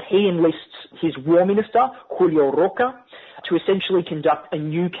victory, and he enlists his war minister, Julio Roca, to essentially conduct a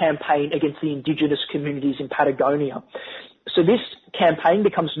new campaign against the indigenous communities in Patagonia. So this campaign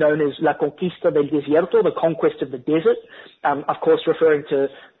becomes known as La Conquista del Desierto, the conquest of the desert, of course referring to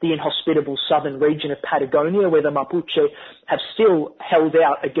the inhospitable southern region of Patagonia where the Mapuche have still held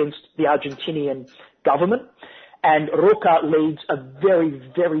out against the Argentinian government. And Roca leads a very,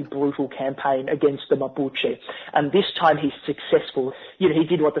 very brutal campaign against the Mapuche. And this time he's successful. He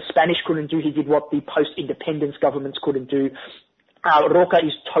did what the Spanish couldn't do. He did what the post-independence governments couldn't do. Roca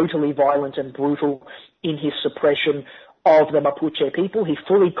is totally violent and brutal in his suppression of the Mapuche people. He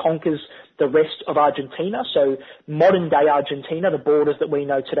fully conquers the rest of Argentina. So modern-day Argentina, the borders that we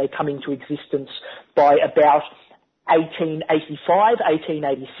know today, come into existence by about 1885,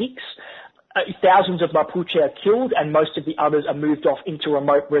 1886. Thousands of Mapuche are killed and most of the others are moved off into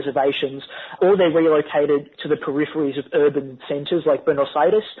remote reservations, or they're relocated to the peripheries of urban centres like Buenos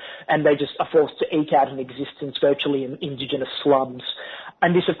Aires, and they just are forced to eke out an existence virtually in indigenous slums.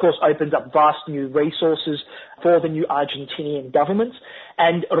 And this, of course, opens up vast new resources for the new Argentinian government.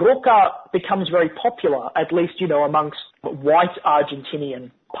 And Roca becomes very popular, at least, amongst white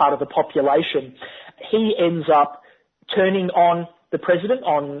Argentinian part of the population. He ends up turning on the president,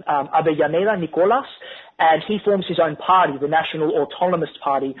 on Avellaneda, Nicolás, and he forms his own party, the National Autonomous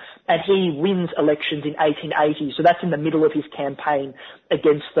Party, and he wins elections in 1880. So that's in the middle of his campaign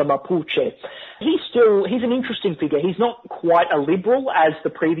against the Mapuche. He's an interesting figure. He's not quite a liberal as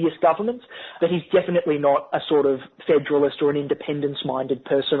the previous government, but he's definitely not a sort of federalist or an independence-minded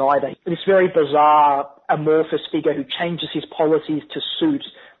person either. This very bizarre, amorphous figure who changes his policies to suit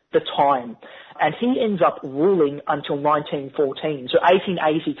the time. And he ends up ruling until 1914. So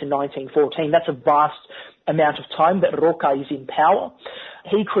 1880 to 1914, that's a vast amount of time that Roca is in power.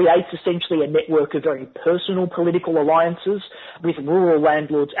 He creates essentially a network of very personal political alliances with rural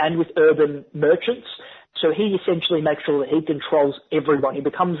landlords and with urban merchants. So he essentially makes sure that he controls everyone. He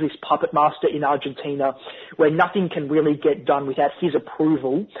becomes this puppet master in Argentina where nothing can really get done without his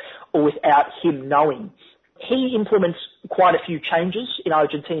approval or without him knowing. He implements quite a few changes in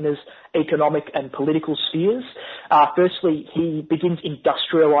Argentina's economic and political spheres. Firstly, he begins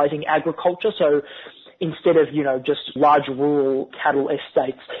industrializing agriculture. So instead of, just large rural cattle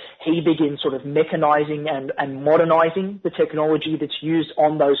estates, he begins sort of mechanizing and modernizing the technology that's used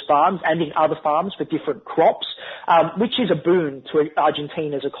on those farms and in other farms for different crops, which is a boon to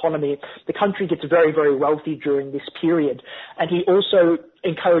Argentina's economy. The country gets very, very wealthy during this period. And he also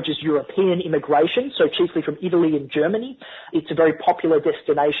encourages European immigration, so chiefly from Italy and Germany. It's a very popular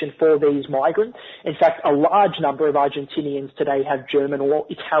destination for these migrants. In fact, a large number of Argentinians today have German or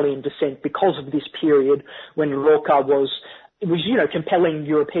Italian descent because of this period when Roca was compelling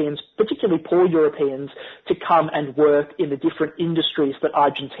Europeans, particularly poor Europeans, to come and work in the different industries that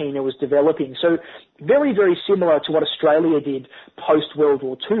Argentina was developing. So very, very similar to what Australia did post-World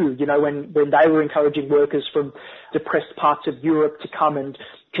War II, when they were encouraging workers from depressed parts of Europe to come and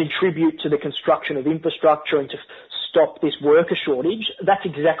contribute to the construction of infrastructure and to stop this worker shortage. That's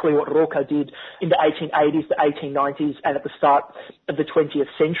exactly what Roca did in the 1880s, the 1890s, and at the start of the 20th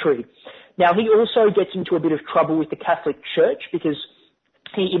century. Now, he also gets into a bit of trouble with the Catholic Church because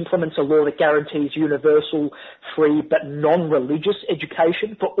he implements a law that guarantees universal, free, but non-religious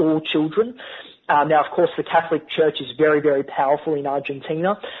education for all children. Now, of course, the Catholic Church is very, very powerful in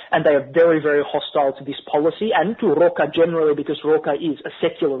Argentina, and they are very, very hostile to this policy and to Roca generally because Roca is a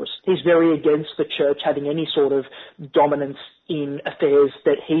secularist. He's very against the church having any sort of dominance in affairs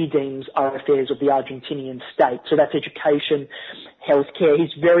that he deems are affairs of the Argentinian state. So that's education, healthcare.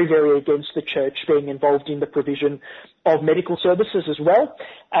 He's very, very against the church being involved in the provision of medical services as well.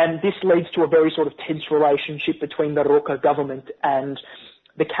 And this leads to a very sort of tense relationship between the Roca government and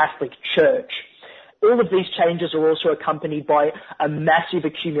the Catholic Church. All of these changes are also accompanied by a massive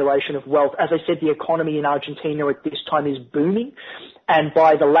accumulation of wealth. As I said, the economy in Argentina at this time is booming. And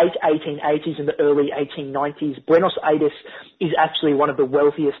by the late 1880s and the early 1890s, Buenos Aires is actually one of the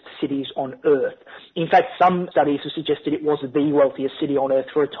wealthiest cities on earth. In fact, some studies have suggested it was the wealthiest city on earth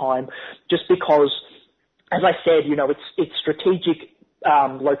for a time, just because, as I said, its strategic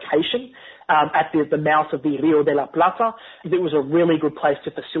location at the mouth of the Rio de la Plata. It was a really good place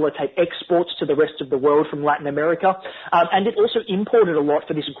to facilitate exports to the rest of the world from Latin America. And it also imported a lot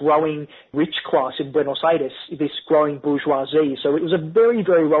for this growing rich class in Buenos Aires, this growing bourgeoisie. So it was a very,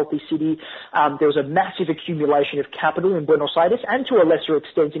 very wealthy city. There was a massive accumulation of capital in Buenos Aires and to a lesser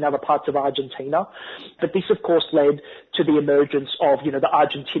extent in other parts of Argentina. But this, of course, led to the emergence of, the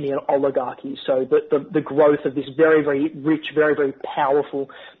Argentinian oligarchy. So the growth of this very, very rich, very, very powerful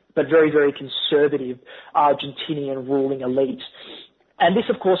but very, very conservative Argentinian ruling elite. And this,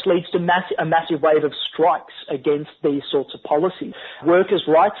 of course, leads to a massive wave of strikes against these sorts of policies. Workers'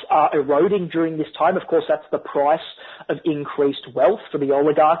 rights are eroding during this time. Of course, that's the price of increased wealth for the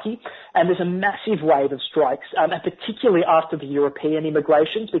oligarchy. And there's a massive wave of strikes, and particularly after the European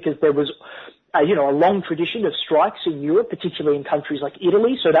immigrations, because there was a long tradition of strikes in Europe, particularly in countries like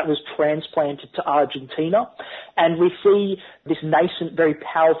Italy. So that was transplanted to Argentina. And we see this nascent, very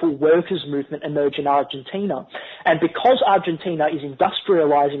powerful workers' movement emerge in Argentina. And because Argentina is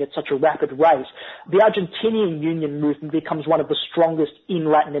industrializing at such a rapid rate, the Argentinian Union movement becomes one of the strongest in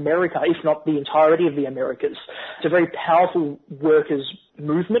Latin America, if not the entirety of the Americas. It's a very powerful workers'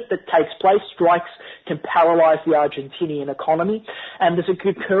 movement that takes place. Strikes can paralyze the Argentinian economy, and there's a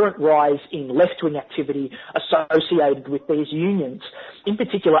concurrent rise in left-wing activity associated with these unions. In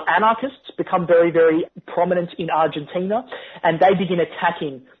particular, anarchists become very, very prominent in Argentina, and they begin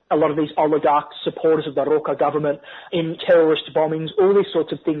attacking a lot of these oligarch supporters of the Roca government in terrorist bombings, all these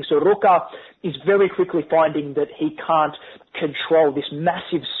sorts of things. So Roca is very quickly finding that he can't control this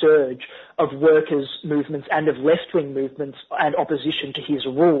massive surge of workers' movements and of left-wing movements and opposition to his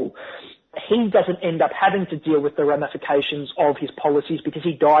rule. He doesn't end up having to deal with the ramifications of his policies because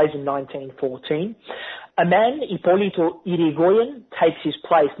he dies in 1914. A man, Hipólito Yrigoyen, takes his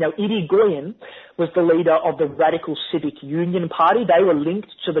place. Now, Yrigoyen was the leader of the Radical Civic Union Party. They were linked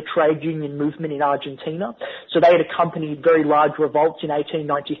to the trade union movement in Argentina. So they had accompanied very large revolts in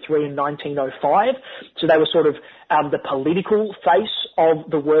 1893 and 1905. So they were sort of the political face of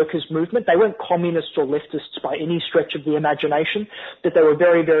the workers' movement. They weren't communists or leftists by any stretch of the imagination, but they were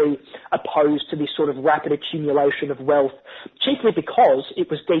very, very opposed to this sort of rapid accumulation of wealth, chiefly because it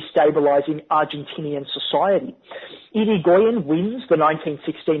was destabilizing Argentinian society. Irigoyen wins the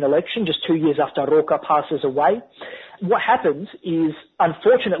 1916 election just 2 years after Roca passes away. What happens is,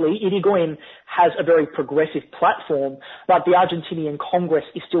 unfortunately, Irigoyen has a very progressive platform, but the Argentinian Congress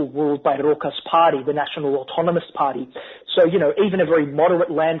is still ruled by Roca's party, the National Autonomous Party. So, even a very moderate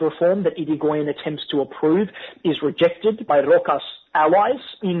land reform that Irigoyen attempts to approve is rejected by Roca's allies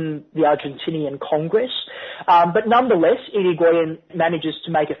in the Argentinian Congress. But nonetheless, Irigoyen manages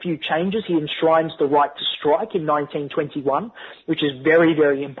to make a few changes. He enshrines the right to strike in 1921, which is very,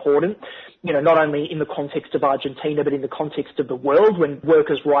 very important, not only in the context of Argentina, but in the context of the world, when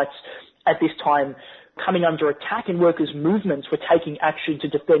workers' rights at this time coming under attack and workers' movements were taking action to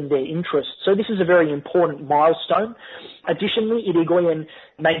defend their interests. So this is a very important milestone. Additionally, Irigoyen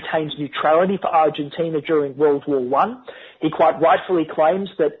maintains neutrality for Argentina during World War I. He quite rightfully claims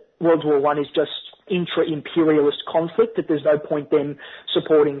that World War I is just intra-imperialist conflict, that there's no point then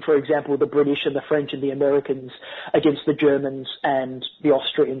supporting, for example, the British and the French and the Americans against the Germans and the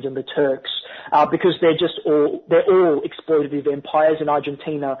Austrians and the Turks, because they're all exploitative empires, and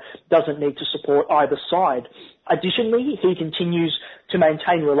Argentina doesn't need to support either side. Additionally, he continues to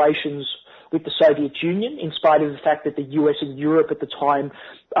maintain relations with the Soviet Union, in spite of the fact that the US and Europe at the time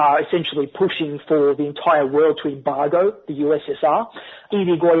are essentially pushing for the entire world to embargo the USSR.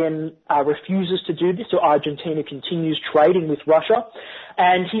 Irigoyen refuses to do this, so Argentina continues trading with Russia.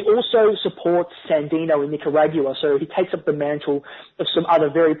 And he also supports Sandino in Nicaragua, so he takes up the mantle of some other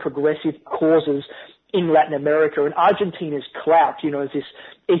very progressive causes in Latin America. And Argentina's clout, as this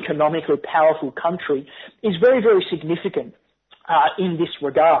economically powerful country, is very, very significant in this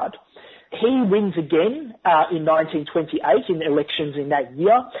regard. He wins again in 1928 in elections in that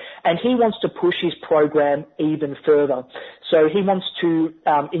year, and he wants to push his program even further. So he wants to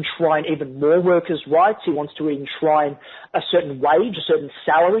enshrine even more workers' rights. He wants to enshrine a certain wage, a certain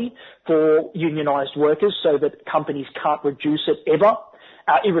salary for unionized workers so that companies can't reduce it ever,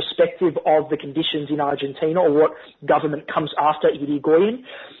 irrespective of the conditions in Argentina or what government comes after Irigoyen.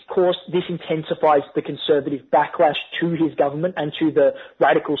 Of course, this intensifies the conservative backlash to his government and to the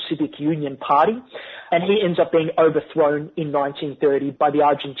Radical Civic Union Party, and he ends up being overthrown in 1930 by the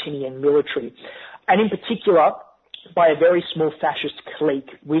Argentinian military, and in particular by a very small fascist clique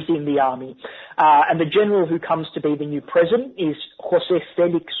within the army. And the general who comes to be the new president is José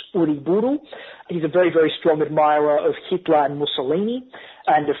Félix Uriburu. He's a very, very strong admirer of Hitler and Mussolini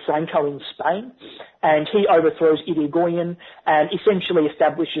and of Franco in Spain. And he overthrows Irigoyen and essentially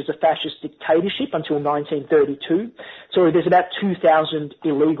establishes a fascist dictatorship until 1932. So there's about 2,000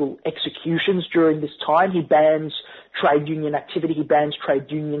 illegal executions during this time. He bans trade union activity, he bans trade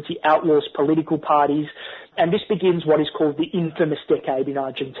unions, he outlaws political parties, and this begins what is called the infamous decade in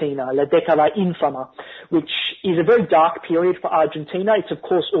Argentina, La Década Infama, which is a very dark period for Argentina. It's of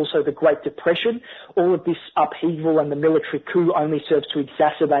course also the Great Depression. All of this upheaval and the military coup only serves to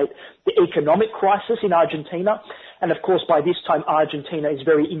exacerbate the economic crisis in Argentina. And of course, by this time, Argentina is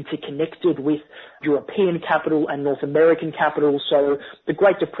very interconnected with European capital and North American capital, so the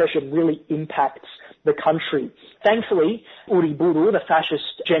Great Depression really impacts the country. Thankfully, Uriburu, the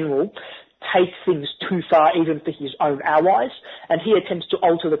fascist general, takes things too far even for his own allies, and he attempts to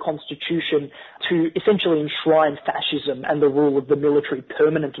alter the constitution to essentially enshrine fascism and the rule of the military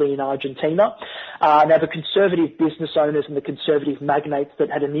permanently in Argentina. Now, the conservative business owners and the conservative magnates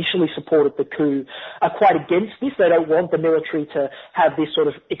that had initially supported the coup are quite against this. They don't want the military to have this sort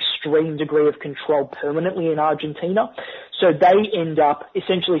of extreme degree of control permanently in Argentina. So they end up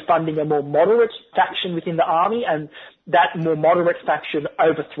essentially funding a more moderate faction within the army, and that more moderate faction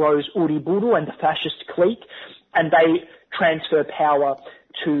overthrows Uriburu and the fascist clique, and they transfer power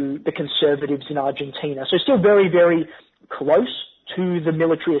to the conservatives in Argentina. So still very, very close to the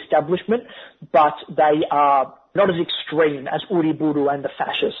military establishment, but they are not as extreme as Uriburu and the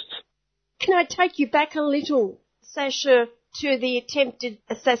fascists. Can I take you back a little, Sasha, to the attempted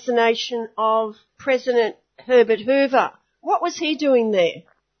assassination of President Herbert Hoover? What was he doing there?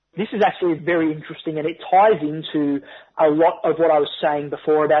 This is actually very interesting, and it ties into a lot of what I was saying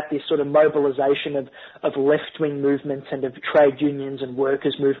before about this sort of mobilization of left-wing movements and of trade unions and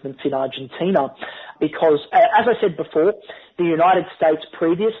workers' movements in Argentina, because, as I said before, the United States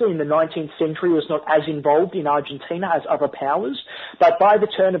previously in the 19th century was not as involved in Argentina as other powers, but by the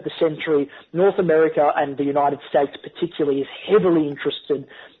turn of the century, North America and the United States particularly is heavily interested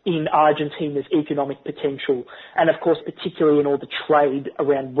in Argentina's economic potential, and of course particularly in all the trade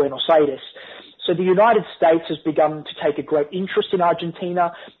around Buenos Aires. So the United States has begun to take a great interest in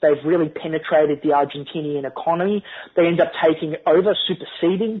Argentina. They've really penetrated the Argentinian economy. They end up taking over,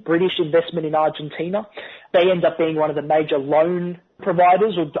 superseding British investment in Argentina. They end up being one of the major loan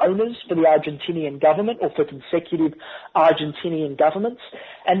providers or donors for the Argentinian government or for consecutive Argentinian governments.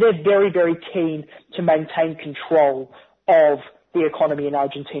 And they're very, very keen to maintain control of the economy in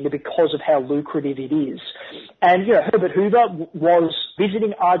Argentina because of how lucrative it is. And, Herbert Hoover was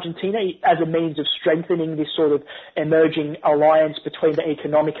visiting Argentina as a means of strengthening this sort of emerging alliance between the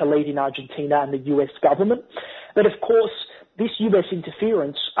economic elite in Argentina and the US government. But of course, this US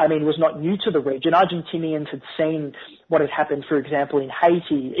interference, was not new to the region. Argentinians had seen what had happened, for example, in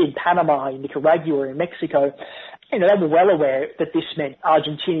Haiti, in Panama, in Nicaragua, in Mexico. They were well aware that this meant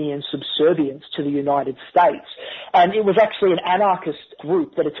Argentinian subservience to the United States. And it was actually an anarchist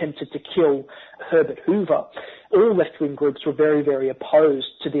group that attempted to kill Herbert Hoover. All left-wing groups were very, very opposed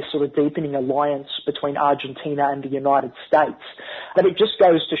to this sort of deepening alliance between Argentina and the United States. But it just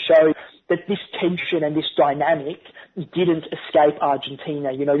goes to show that this tension and this dynamic didn't escape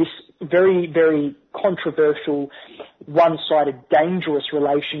Argentina. This very, very controversial, one-sided, dangerous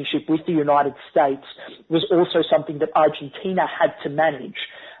relationship with the United States was also something that Argentina had to manage,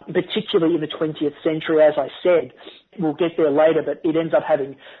 particularly in the 20th century, as I said. We'll get there later, but it ends up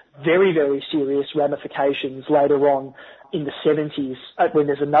having very, very serious ramifications later on in the 70s when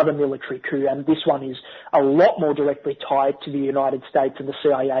there's another military coup, and this one is a lot more directly tied to the United States and the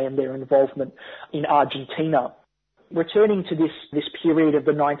CIA and their involvement in Argentina. Returning to this period of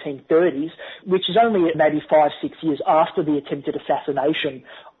the 1930s, which is only maybe 5-6 years after the attempted assassination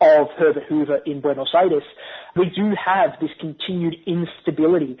of Herbert Hoover in Buenos Aires, we do have this continued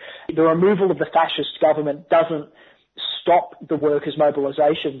instability. The removal of the fascist government doesn't stop the workers'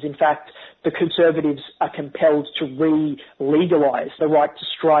 mobilizations. In fact, the Conservatives are compelled to re-legalise the right to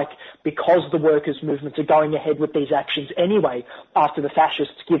strike because the workers' movements are going ahead with these actions anyway after the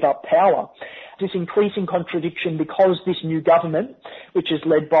fascists give up power. This increasing contradiction because this new government, which is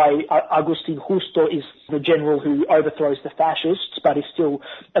led by Agustin Justo, is the general who overthrows the fascists, but is still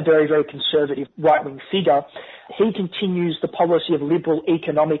a very, very conservative right-wing figure. He continues the policy of liberal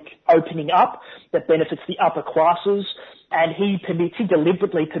economic opening up that benefits the upper classes, and he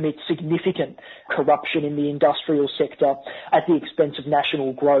deliberately permits significant corruption in the industrial sector at the expense of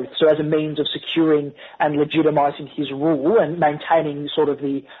national growth. So as a means of securing and legitimising his rule and maintaining sort of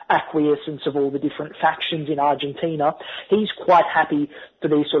the acquiescence of all the different factions in Argentina, he's quite happy for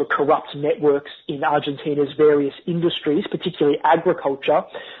these sort of corrupt networks in Argentina's various industries, particularly agriculture,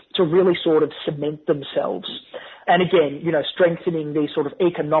 to really sort of cement themselves. And again, strengthening these sort of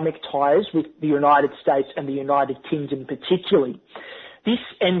economic ties with the United States and the United Kingdom particularly. This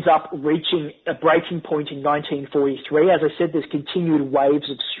ends up reaching a breaking point in 1943. As I said, there's continued waves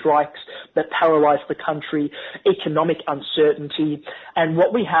of strikes that paralyse the country, economic uncertainty, and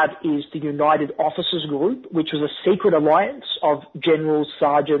what we have is the United Officers Group, which was a secret alliance of generals,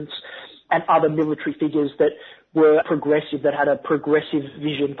 sergeants, and other military figures that were progressive, that had a progressive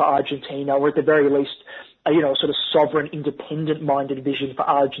vision for Argentina, or at the very least, sort of sovereign, independent-minded vision for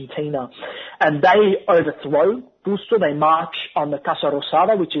Argentina. And they overthrow Justo. They march on the Casa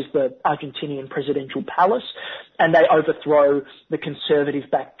Rosada, which is the Argentinian presidential palace, and they overthrow the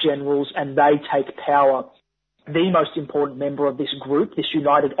conservative-backed generals, and they take power. The most important member of this group, this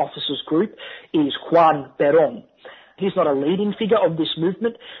United Officers Group, is Juan Perón. He's not a leading figure of this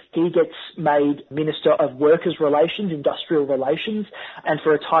movement. He gets made Minister of Workers' Relations, Industrial Relations, and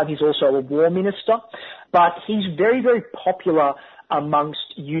for a time he's also a war minister. But he's very, very popular amongst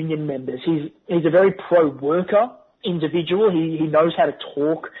union members. He's a very pro-worker individual. He knows how to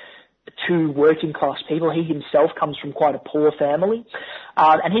talk to working class people. He himself comes from quite a poor family.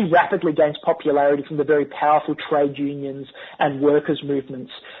 And he rapidly gains popularity from the very powerful trade unions and workers'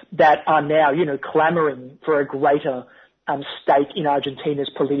 movements that are now, clamouring for a greater stake in Argentina's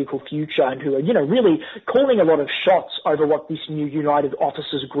political future, and who are, really calling a lot of shots over what this new United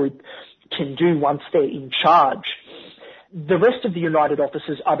Officers Group can do once they're in charge. The rest of the United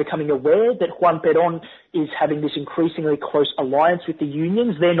Officers are becoming aware that Juan Perón is having this increasingly close alliance with the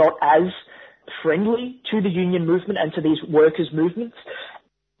unions. They're not as friendly to the union movement and to these workers' movements.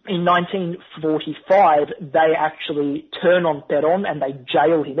 in 1945, they actually turn on Perón and they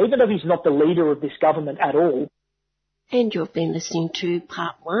jail him, even though he's not the leader of this government at all. And you've been listening to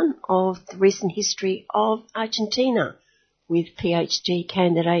part one of the recent history of Argentina with PhD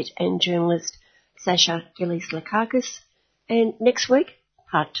candidate and journalist Sasha Gillies-Lakakis. And next week,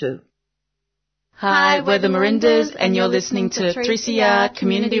 part two. Hi, we're the Marindas and you're listening to 3CR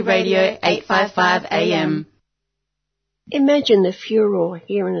Community Radio 855 AM. Imagine the furore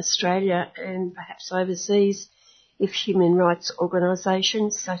here in Australia and perhaps overseas if human rights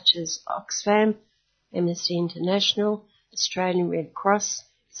organisations such as Oxfam, Amnesty International, Australian Red Cross,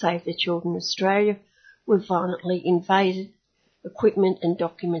 Save the Children Australia were violently invaded, equipment and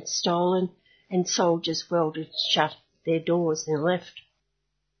documents stolen, and soldiers welded shut their doors and left.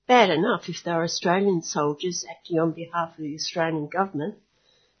 Bad enough if they were Australian soldiers acting on behalf of the Australian government,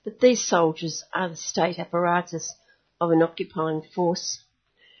 but these soldiers are the state apparatus of an occupying force,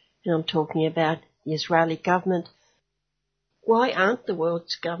 and I'm talking about the Israeli government. Why aren't the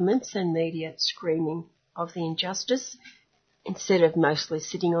world's governments and media screaming of the injustice instead of mostly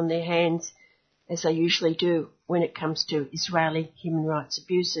sitting on their hands as they usually do when it comes to Israeli human rights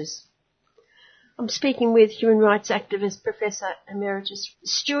abuses? I'm speaking with human rights activist Professor Emeritus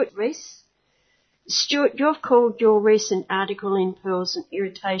Stuart Rees. Stuart, you've called your recent article in Pearls and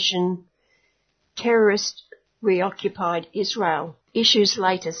Irritation, Terrorist Reoccupied Israel, Issue's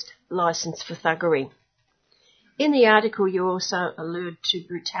Latest Licence for Thuggery. In the article you also allude to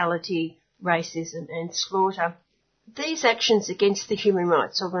brutality, racism and slaughter. These actions against the human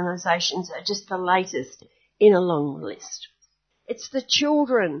rights organisations are just the latest in a long list. It's the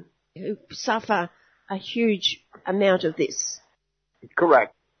children who suffer a huge amount of this.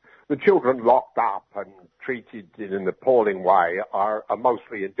 Correct. The children locked up and treated in an appalling way are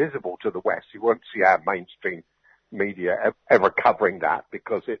mostly invisible to the West. You won't see our mainstream media ever covering that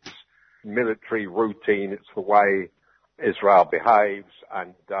because it's military routine. It's the way Israel behaves,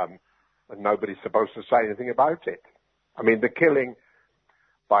 and nobody's supposed to say anything about it. I mean, the killing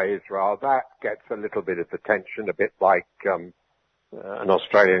by Israel, that gets a little bit of attention, a bit like an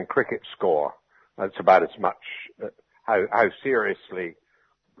Australian cricket score. That's about as much how seriously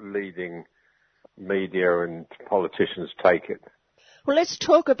leading media and politicians take it. Well, let's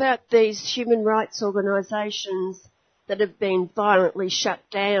talk about these human rights organisations that have been violently shut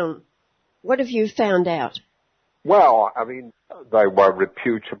down. What have you found out? Well, I mean, they were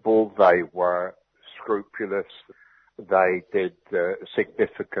reputable, they were scrupulous, they did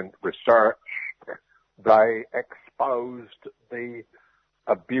significant research, they exposed the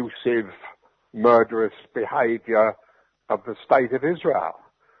abusive, murderous behaviour of the State of Israel.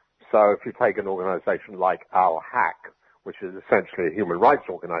 So if you take an organisation like Al-Haq, which is essentially a human rights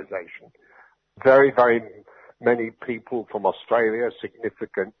organisation, very, very many people from Australia,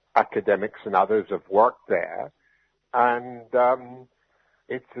 significant academics and others have worked there, and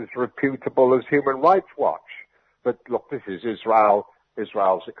it's as reputable as Human Rights Watch. But look, this is Israel.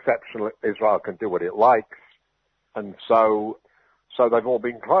 Israel's exceptional. Israel can do what it likes, and so they've all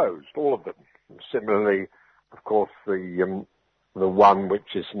been closed, all of them. And similarly, of course, the one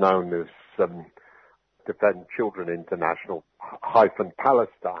which is known as Defend Children International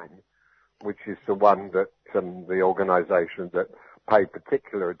 -Palestine, which is the one that the organisation that paid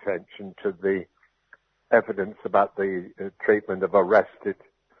particular attention to the evidence about the treatment of arrested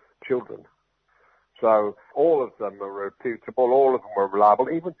children. So all of them are reputable, all of them are reliable.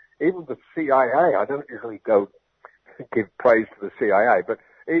 Even the CIA, I don't usually go give praise to the CIA, but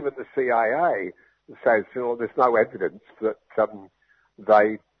even the CIA says, you know, there's no evidence that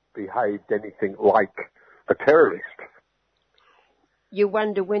they behaved anything like a terrorist. You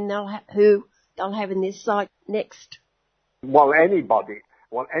wonder when who they'll have in their sight next. Well, any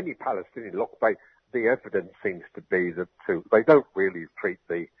Palestinian, look, the evidence seems to be that they don't really treat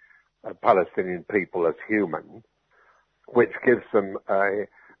the Palestinian people as human, which gives them an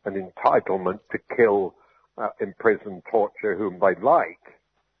entitlement to kill, imprison, torture whom they like.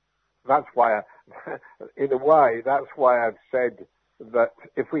 That's why, in a way, that's why I've said that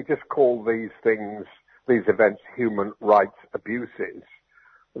if we just call these events human rights abuses,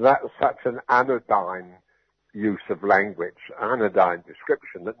 that's such an anodyne use of language, anodyne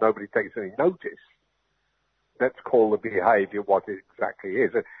description, that nobody takes any notice. Let's call the behaviour what it exactly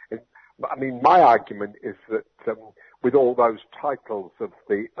is. I mean, my argument is that with all those titles of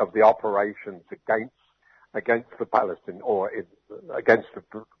the operations against the Palestinians, or against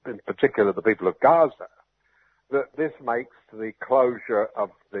in particular the people of Gaza, that this makes the closure of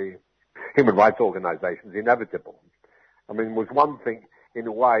the human rights organisations inevitable. I mean, was one thing, in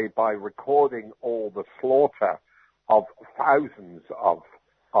a way, by recording all the slaughter of thousands of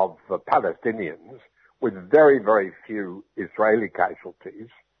of the Palestinians with very, very few Israeli casualties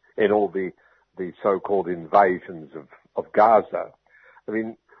in all the so-called invasions of Gaza. I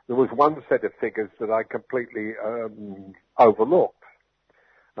mean, there was one set of figures that I completely overlooked,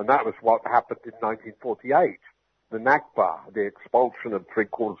 and that was what happened in 1948. The Nakba, the expulsion of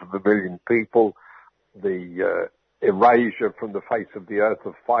 750,000 people, the erasure from the face of the earth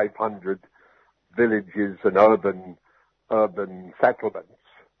of 500 villages and urban settlements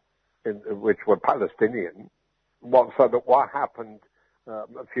which were Palestinian. What happened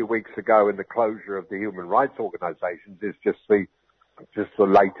a few weeks ago in the closure of the human rights organizations is just the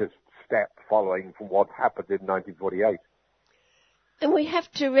latest step following from what happened in 1948. And we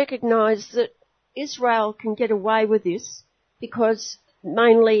have to recognise that Israel can get away with this because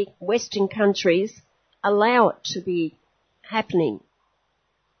mainly Western countries allow it to be happening.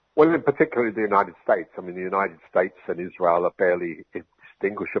 Well, in particular the United States. I mean, the United States and Israel are barely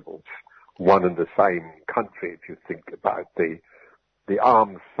indistinguishable. One and the same country, if you think about the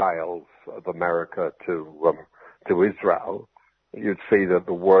arms sales of America to Israel. You'd see that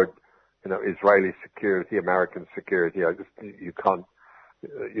the word, Israeli security, American security, you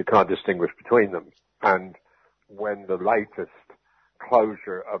can't distinguish between them. And when the latest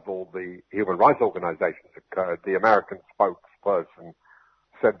closure of all the human rights organizations occurred, the American spokesperson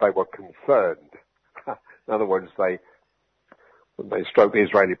said they were concerned. In other words, they stroked the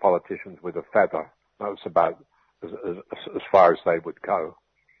Israeli politicians with a feather. That was about as far as they would go.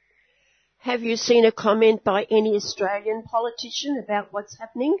 Have you seen a comment by any Australian politician about what's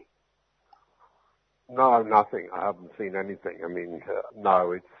happening? No, nothing. I haven't seen anything. I mean,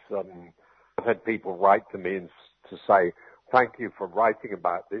 no, it's, I've had people write to me and to say, thank you for writing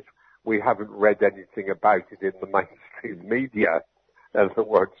about this. We haven't read anything about it in the mainstream media. In other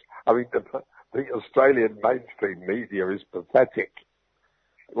words, I mean, the Australian mainstream media is pathetic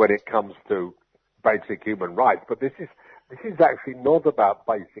when it comes to basic human rights. But this is actually not about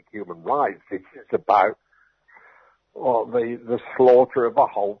basic human rights. This is about the slaughter of a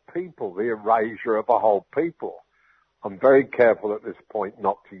whole people, the erasure of a whole people. I'm very careful at this point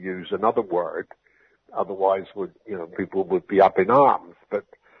not to use another word, otherwise people would be up in arms. But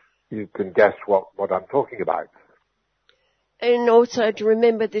you can guess what I'm talking about. And also to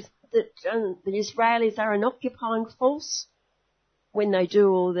remember that the Israelis are an occupying force when they do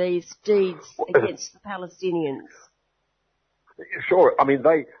all these deeds against the Palestinians. Sure. I mean,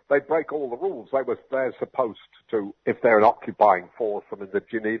 they break all the rules. They're supposed to, if they're an occupying force, I mean, the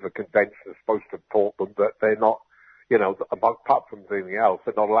Geneva Convention is supposed to have taught them that they're not, apart from anything else,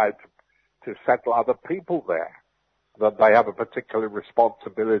 they're not allowed to settle other people there. That they have a particular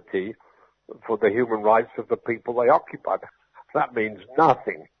responsibility for the human rights of the people they occupy. That means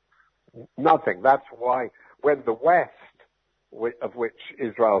nothing. Nothing. That's why when the West, of which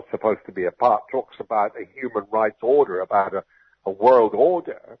Israel is supposed to be a part, talks about a human rights order, about a world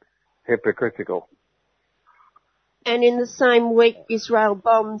order, hypocritical. And in the same week, Israel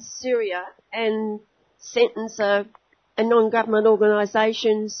bombed Syria and sentenced a non-government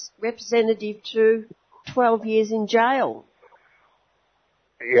organisation's representative to 12 years in jail.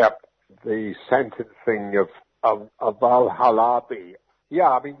 Yep, the sentencing of al-Halabi. Yeah,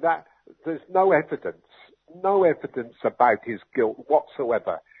 I mean, there's no evidence about his guilt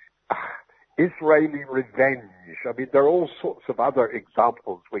whatsoever. Israeli revenge. I mean, there are all sorts of other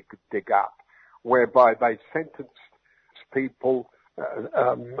examples we could dig up whereby they sentenced people,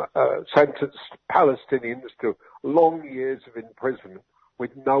 sentenced Palestinians to long years of imprisonment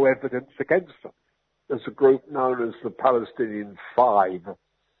with no evidence against them. There's a group known as the Palestinian Five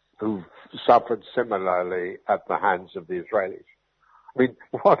who suffered similarly at the hands of the Israelis. I mean,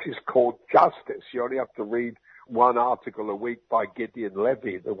 what is called justice? You only have to read one article a week by Gideon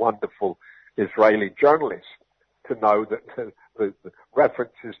Levy, the wonderful Israeli journalist, to know that the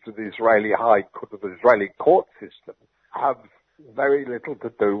references to the Israeli Israeli court system have very little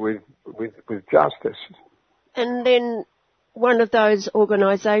to do with justice. And then one of those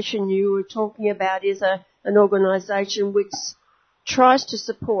organisations you were talking about is an organisation which tries to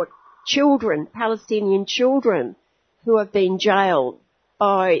support children, Palestinian children, who have been jailed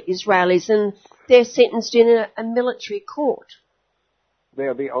by Israelis, and they're sentenced in a military court.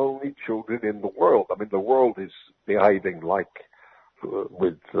 They're the only children in the world. I mean, the world is behaving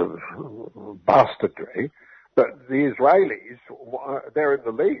with bastardry, but the Israelis, they're in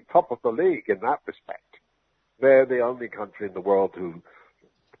the league, top of the league in that respect. They're the only country in the world who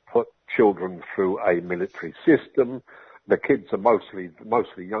put children through a military system. The kids are mostly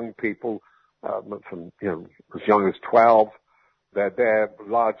young people, from as young as 12. They're there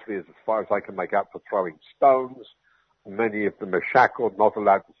largely, as far as I can make out, for throwing stones. Many of them are shackled, not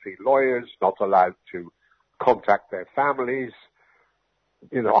allowed to see lawyers, not allowed to contact their families.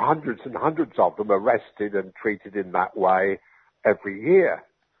 You know, hundreds and hundreds of them arrested and treated in that way every year.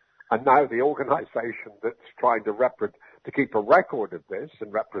 And now the organization that's trying to keep a record of this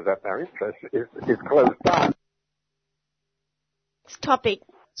and represent their interests is closed down. This topic,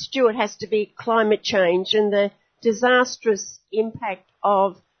 Stuart, has to be climate change and the disastrous impact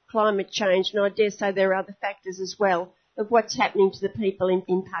of climate change, and I dare say there are other factors as well, of what's happening to the people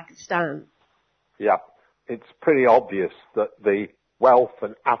in Pakistan. Yeah, it's pretty obvious that the wealth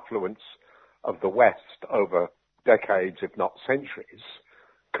and affluence of the West over decades, if not centuries,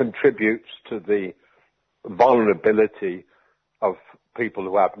 contributes to the vulnerability of people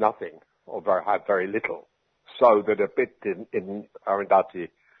who have nothing or have very little. So that a bit in Arundhati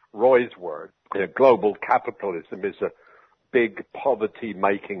Roy's word, global capitalism is a big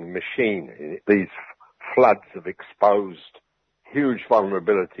poverty-making machine. These floods have exposed huge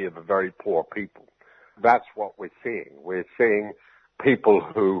vulnerability of a very poor people. That's what we're seeing. We're seeing people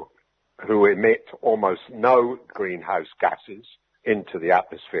who emit almost no greenhouse gases into the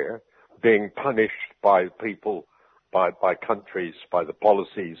atmosphere being punished by people, by countries, by the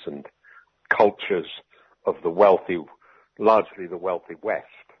policies and cultures of the wealthy, largely the wealthy West.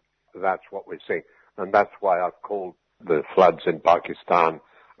 That's what we're seeing. And that's why I've called the floods in Pakistan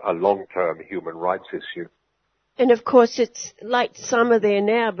a long-term human rights issue. And of course it's late summer there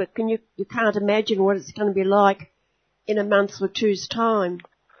now, but you can't imagine what it's going to be like in a month or two's time.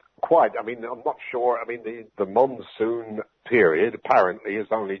 Quite. I mean, I'm not sure. I mean, the monsoon period apparently has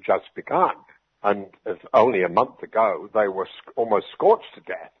only just begun. And only a month ago, they were almost scorched to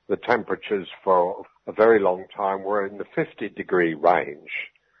death. The temperatures for a very long time were in the 50-degree range.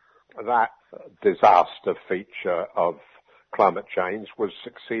 That disaster feature of climate change was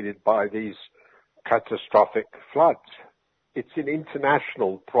succeeded by these catastrophic floods. It's an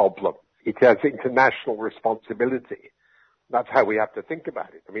international problem. It has international responsibility. That's how we have to think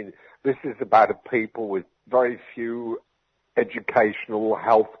about it. I mean, this is about a people with very few educational,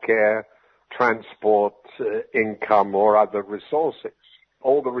 healthcare, transport, income or other resources.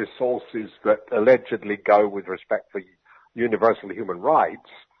 All the resources that allegedly go with respect for universal human rights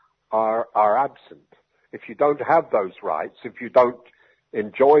are absent. If you don't have those rights, if you don't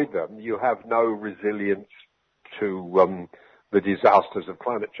enjoy them, you have no resilience to the disasters of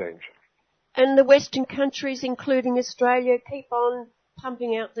climate change. And the Western countries, including Australia, keep on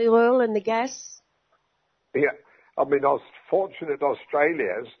pumping out the oil and the gas? Yeah, I mean, fortunate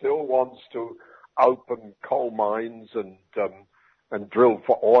Australia still wants to open coal mines and drill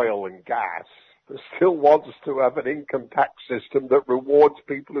for oil and gas. It still wants to have an income tax system that rewards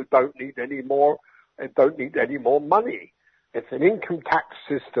people who don't need any more and don't need any more money. If an income tax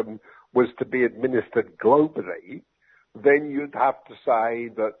system was to be administered globally, then you'd have to say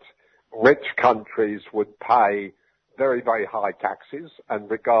that rich countries would pay very, very high taxes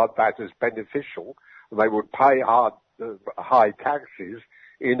and regard that as beneficial. They would pay high taxes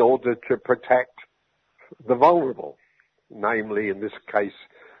in order to protect the vulnerable, namely, in this case,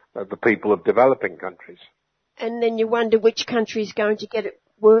 the people of developing countries. And then you wonder which country is going to get it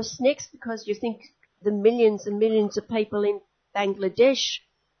worse next, because you think the millions and millions of people in Bangladesh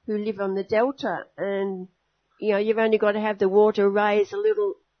who live on the delta, and you've only got to have the water rise a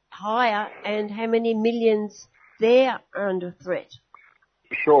little higher, and how many millions there are under threat?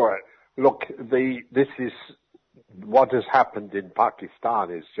 Sure. Look, this is what has happened in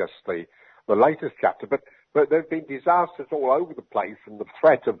Pakistan is just the latest chapter, but there have been disasters all over the place, and the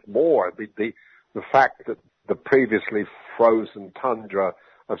threat of more, the fact that the previously frozen tundra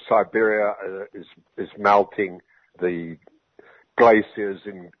of Siberia is melting, the glaciers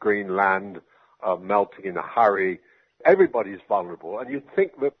in Greenland are melting in a hurry. Everybody's vulnerable, and you'd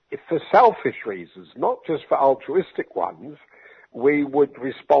think that if for selfish reasons, not just for altruistic ones, we would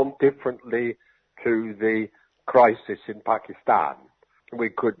respond differently to the crisis in Pakistan. We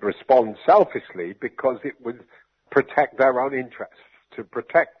could respond selfishly because it would protect their own interests, to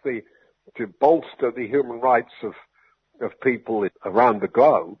bolster the human rights of people around the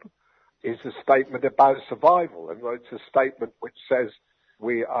globe is a statement about survival, and it's a statement which says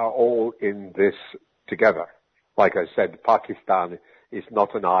we are all in this together. Like I said, Pakistan is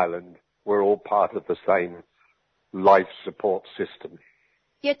not an island. We're all part of the same life support system.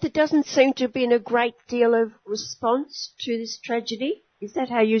 Yet there doesn't seem to have been a great deal of response to this tragedy. Is that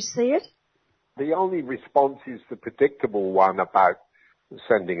how you see it? The only response is the predictable one about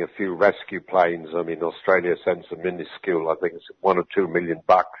sending a few rescue planes. I mean, Australia sends a minuscule, I think it's $1 or $2 million.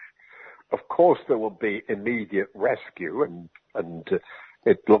 Of course, there will be immediate rescue, and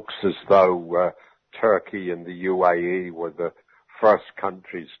it looks as though Turkey and the UAE were the first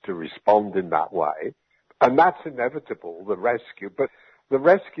countries to respond in that way. And that's inevitable, the rescue. But the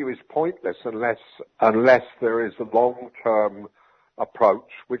rescue is pointless unless there is a long-term approach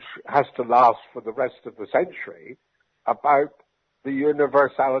which has to last for the rest of the century about the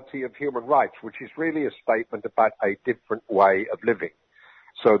universality of human rights, which is really a statement about a different way of living.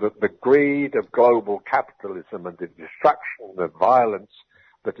 So that the greed of global capitalism and the destruction, the violence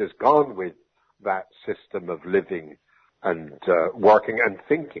that has gone with that system of living and working and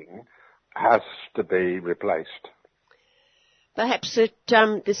thinking has to be replaced. Perhaps at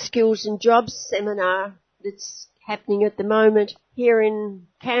the Skills and Jobs seminar that's happening at the moment here in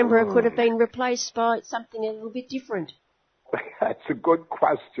Canberra could have been replaced by something a little bit different. That's a good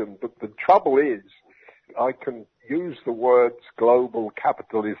question, but the trouble is I can use the words global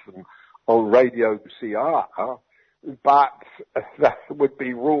capitalism on Radio CR, but that would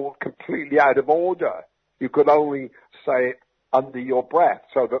be ruled completely out of order. You could only say it under your breath,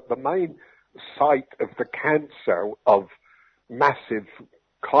 so that the main site of the cancer of massive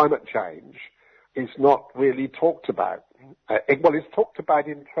climate change is not really talked about. It's talked about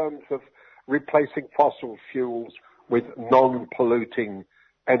in terms of replacing fossil fuels with non-polluting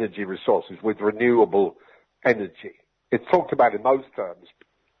energy resources, with renewable energy. It's talked about in those terms,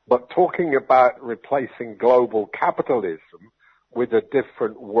 but talking about replacing global capitalism with a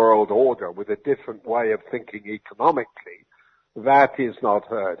different world order, with a different way of thinking economically, that is not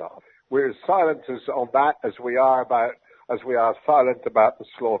heard of. We're as silent on that as we are silent about the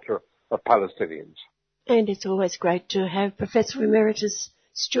slaughter of Palestinians. And it's always great to have Professor Emeritus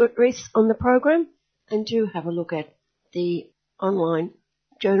Stuart Rees on the program, and do have a look at the online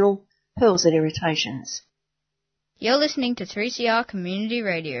journal Pearls and Irritations. You're listening to 3CR Community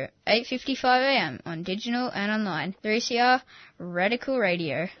Radio, 8:55 AM on digital and online. 3CR Radical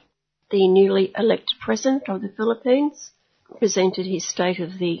Radio. The newly elected President of the Philippines presented his State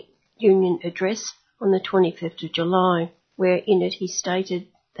of the Union address on the 25th of July, where in it he stated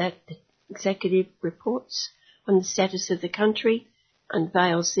that the executive reports on the status of the country,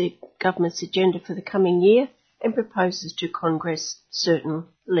 unveils the government's agenda for the coming year, and proposes to Congress certain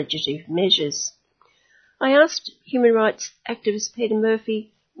legislative measures. I asked human rights activist Peter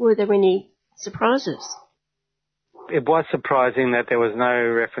Murphy, were there any surprises? It was surprising that there was no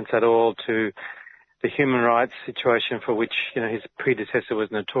reference at all to the human rights situation for which, his predecessor was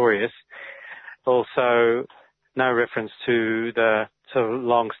notorious. Also, no reference to the sort of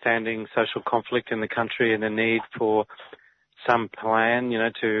long-standing social conflict in the country and the need for some plan,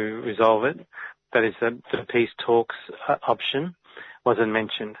 to resolve it. That is the peace talks option wasn't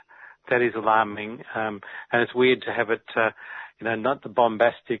mentioned. That is alarming, and it's weird to have it, not the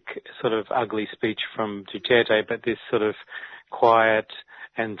bombastic sort of ugly speech from Duterte, but this sort of quiet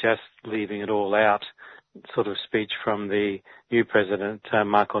and just leaving it all out sort of speech from the new president,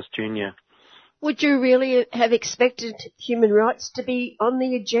 Marcos Jr. Would you really have expected human rights to be on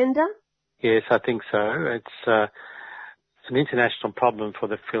the agenda? Yes, I think so. It's an international problem for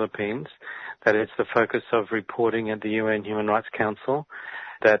the Philippines, that it's the focus of reporting at the UN Human Rights Council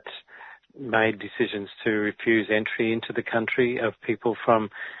that made decisions to refuse entry into the country of people from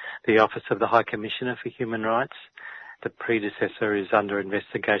the Office of the High Commissioner for Human Rights. The predecessor is under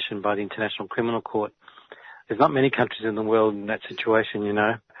investigation by the International Criminal Court. There's not many countries in the world in that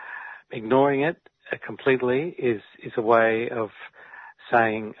situation, Ignoring it completely is a way of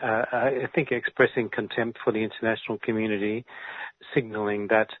saying, I think expressing contempt for the international community, signalling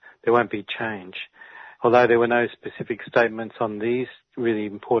that there won't be change. Although there were no specific statements on these really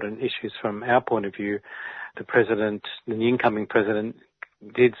important issues from our point of view, the incoming president,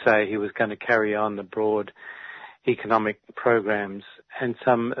 did say he was going to carry on the broad economic programs and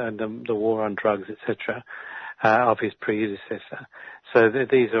some the war on drugs, etc., of his predecessor. So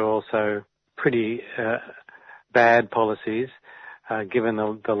these are also pretty bad policies, given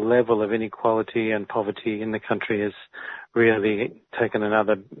the level of inequality and poverty in the country has really taken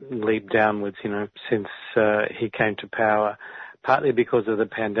another leap downwards, since he came to power, partly because of the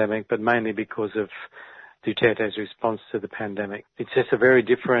pandemic, but mainly because of Duterte's response to the pandemic. It's just a very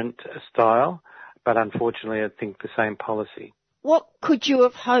different style, but unfortunately I think the same policy. What could you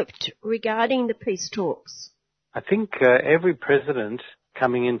have hoped regarding the peace talks? I think every president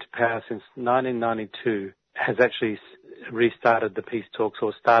coming into power since 1992 has actually restarted the peace talks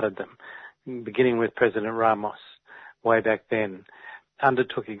or started them, beginning with President Ramos way back then,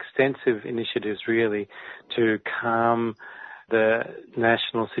 undertook extensive initiatives really to calm the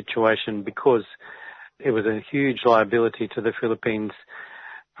national situation because it was a huge liability to the Philippines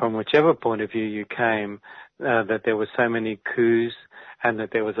from whichever point of view you came, that there were so many coups and that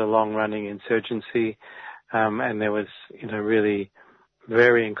there was a long-running insurgency, and there was, really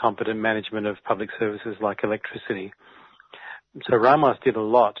very incompetent management of public services like electricity. So Ramos did a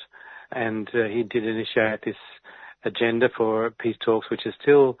lot, and he did initiate this agenda for peace talks, which is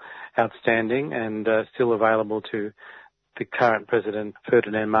still outstanding and still available to the current president,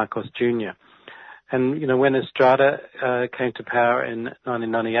 Ferdinand Marcos Jr. And, when Estrada came to power in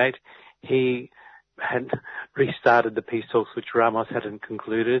 1998, he had restarted the peace talks which Ramos hadn't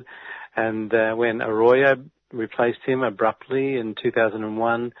concluded. And when Arroyo replaced him abruptly in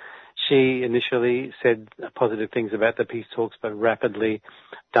 2001, she initially said positive things about the peace talks but rapidly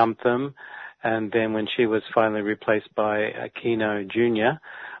dumped them. And then when she was finally replaced by Aquino Jr.,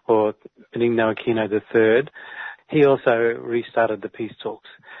 or Benigno Aquino III, he also restarted the peace talks.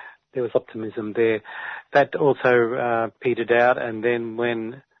 There was optimism there. That also petered out, and then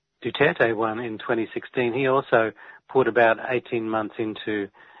when Duterte won in 2016, he also put about 18 months into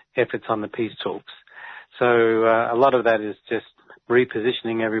efforts on the peace talks. So a lot of that is just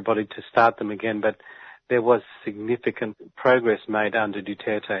repositioning everybody to start them again, but there was significant progress made under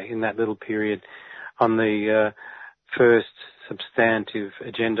Duterte in that little period on the first substantive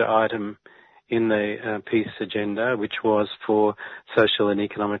agenda item in the peace agenda, which was for social and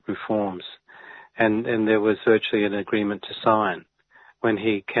economic reforms. And there was virtually an agreement to sign when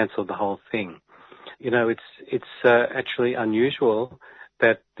he cancelled the whole thing. It's actually unusual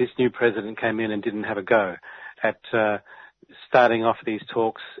that this new president came in and didn't have a go at starting off these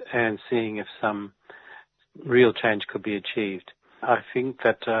talks and seeing if some real change could be achieved. I think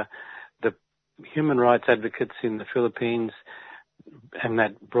that the human rights advocates in the Philippines, and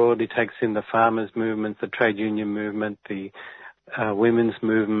that broadly takes in the farmers' movement, the trade union movement, the women's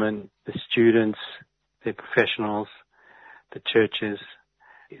movement, the students, the professionals, the churches,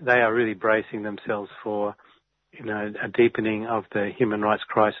 they are really bracing themselves for, a deepening of the human rights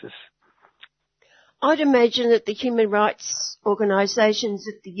crisis. I'd imagine that the human rights organisations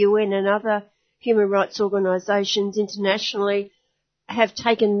at the UN and other human rights organisations internationally have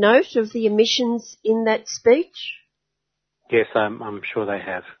taken note of the omissions in that speech? Yes, I'm sure they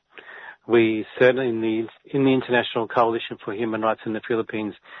have. We certainly, in the International Coalition for Human Rights in the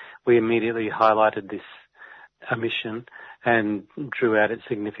Philippines, we immediately highlighted this omission and drew out its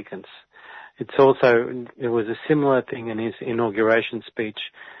significance. There was a similar thing in his inauguration speech,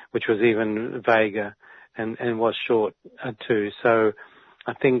 which was even vaguer and was short too. So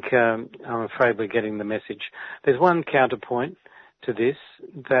I think I'm afraid we're getting the message. There's one counterpoint to this,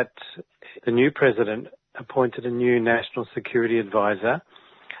 that the new president appointed a new national security advisor,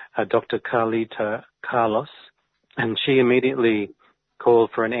 Dr. Carlita Carlos, and she immediately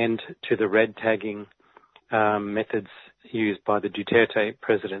called for an end to the red tagging methods used by the Duterte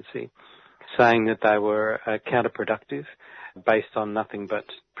presidency, saying that they were counterproductive, based on nothing but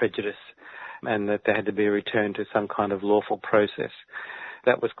prejudice, and that there had to be a return to some kind of lawful process.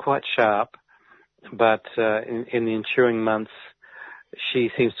 That was quite sharp, but in the ensuing months, she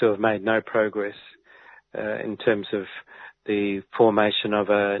seems to have made no progress in terms of the formation of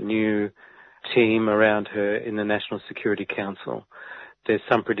a new team around her in the National Security Council. There's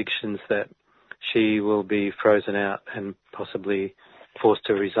some predictions that she will be frozen out and possibly forced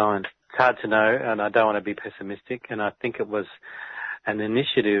to resign. It's hard to know, and I don't want to be pessimistic, and I think it was an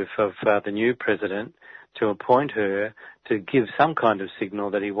initiative of the new president to appoint her to give some kind of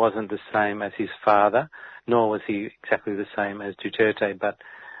signal that he wasn't the same as his father, nor was he exactly the same as Duterte, but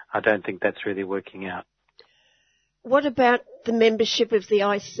I don't think that's really working out. What about the membership of the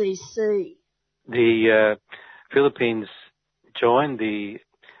ICC? The Philippines joined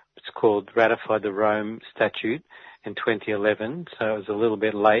ratified the Rome Statute in 2011, so it was a little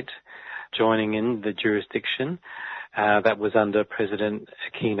bit late joining in the jurisdiction. That was under President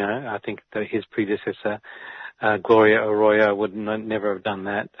Aquino. I think that his predecessor, Gloria Arroyo, would never have done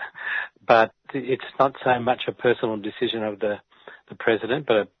that. But it's not so much a personal decision of the president,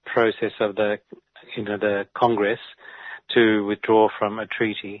 but a process of the Congress to withdraw from a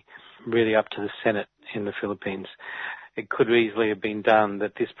treaty, really up to the Senate in the Philippines. It could easily have been done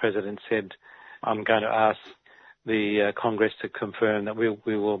that this president said, I'm going to ask the Congress to confirm that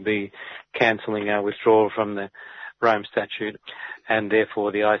we will be cancelling our withdrawal from the Rome Statute, and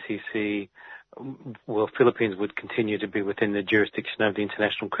therefore the ICC, Philippines would continue to be within the jurisdiction of the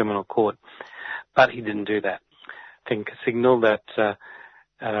International Criminal Court. But he didn't do that. I think a signal that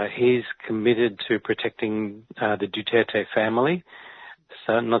he's committed to protecting the Duterte family.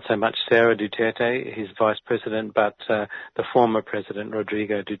 So not so much Sara Duterte, his vice president, but the former president,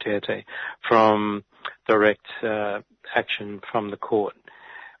 Rodrigo Duterte, from direct action from the court.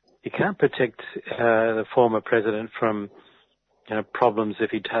 You can't protect the former president from problems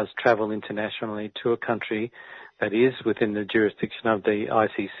if he does travel internationally to a country that is within the jurisdiction of the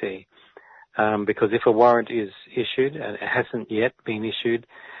ICC. Because if a warrant is issued, and it hasn't yet been issued,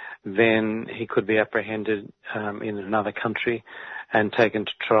 then he could be apprehended in another country and taken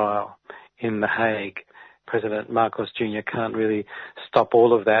to trial in The Hague. President Marcos Jr. can't really stop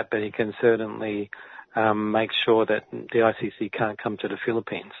all of that, but he can certainly make sure that the ICC can't come to the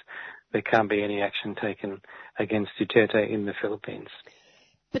Philippines. There can't be any action taken against Duterte in the Philippines.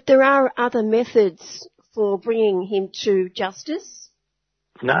 But there are other methods for bringing him to justice?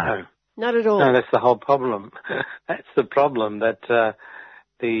 No. Not at all? No, that's the whole problem. That's the problem, that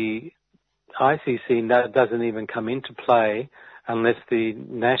the ICC doesn't even come into play unless the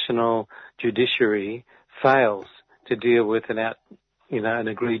national judiciary fails to deal with an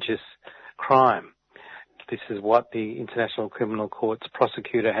egregious crime. This is what the International Criminal Court's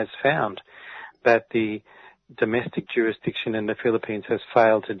prosecutor has found, that the domestic jurisdiction in the Philippines has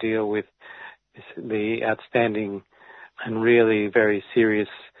failed to deal with the outstanding and really very serious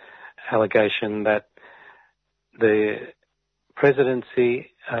allegation that the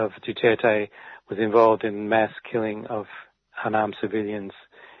presidency of Duterte was involved in mass killing of unarmed civilians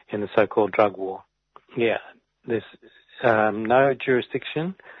in the so-called drug war. Yeah, there's no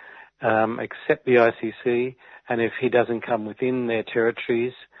jurisdiction except the ICC, and if he doesn't come within their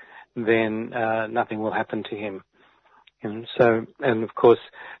territories, then nothing will happen to him. And of course,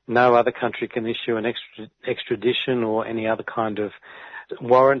 no other country can issue an extradition or any other kind of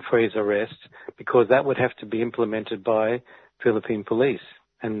warrant for his arrest, because that would have to be implemented by Philippine police,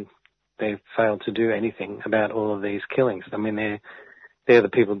 and they've failed to do anything about all of these killings. I mean, they're the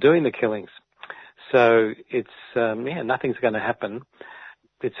people doing the killings. So it's, nothing's going to happen.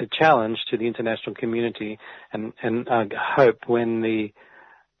 It's a challenge to the international community, and I hope when the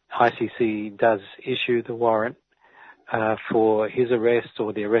ICC does issue the warrant for his arrest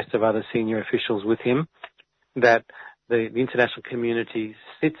or the arrest of other senior officials with him, that the international community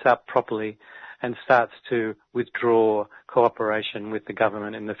sits up properly and starts to withdraw cooperation with the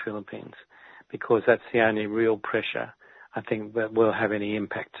government in the Philippines, because that's the only real pressure I think that will have any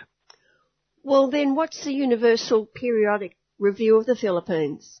impact. Well, then what's the Universal Periodic Review of the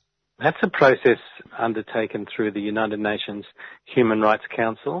Philippines? That's a process undertaken through the United Nations Human Rights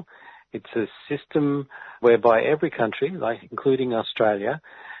Council. It's a system whereby every country, including Australia,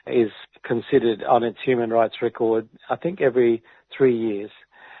 is considered on its human rights record, I think every 3 years.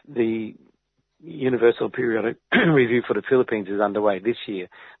 The Universal Periodic Review for the Philippines is underway this year.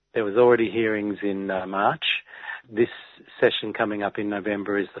 There was already hearings in March. This session coming up in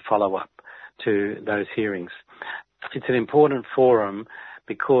November is the follow-up to those hearings. It's an important forum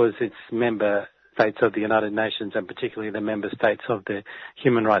because it's member states of the United Nations, and particularly the member states of the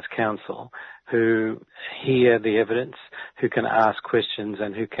Human Rights Council, who hear the evidence, who can ask questions,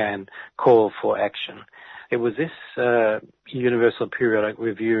 and who can call for action. It was this Universal Periodic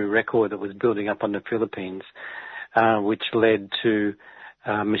Review record that was building up on the Philippines, which led to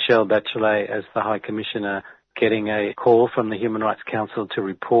Michelle Bachelet, as the High Commissioner, getting a call from the Human Rights Council to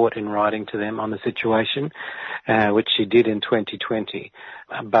report in writing to them on the situation, which she did in 2020.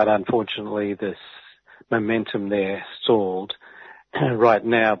 But unfortunately, this momentum there stalled. Right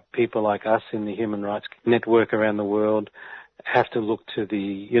now, people like us in the Human Rights Network around the world have to look to the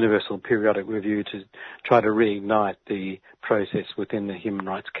Universal Periodic Review to try to reignite the process within the Human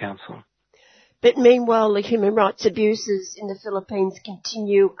Rights Council. But meanwhile, the human rights abuses in the Philippines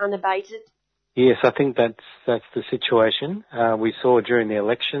continue unabated? Yes, I think that's the situation. We saw during the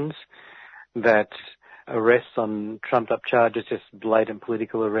elections that arrests on trumped-up charges, just blatant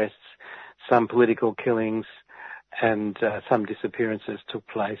political arrests, some political killings, and some disappearances took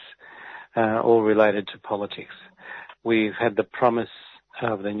place, all related to politics. We've had the promise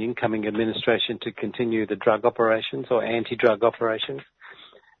of the incoming administration to continue the drug operations or anti-drug operations,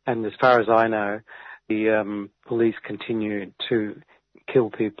 and as far as I know, the police continue to kill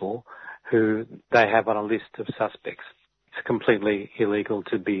people who they have on a list of suspects. It's completely illegal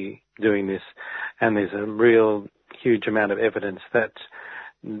to be doing this, and there's a real huge amount of evidence that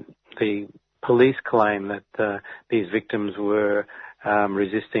the police claim that these victims were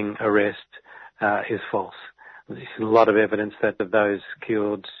resisting arrest is false. There's a lot of evidence that those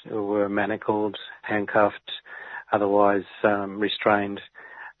killed were manacled, handcuffed, otherwise restrained,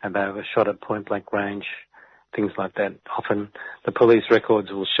 and they were shot at point-blank range, things like that. Often the police records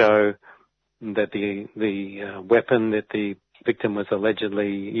will show that the weapon that the victim was allegedly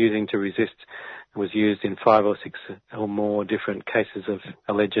using to resist was used in 5 or 6 or more different cases of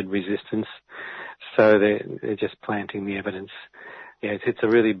alleged resistance. So they're just planting the evidence Yes, it's a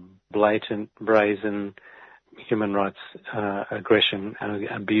really blatant, brazen human rights aggression and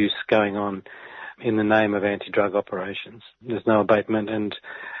abuse going on in the name of anti-drug operations. There's no abatement, and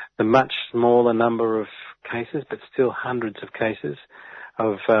the much smaller number of cases, but still hundreds of cases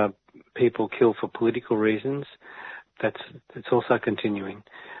of people killed for political reasons, it's also continuing.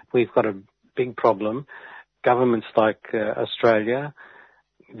 We've got a big problem. Governments like Australia,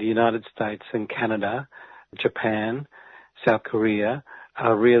 the United States and Canada, Japan, South Korea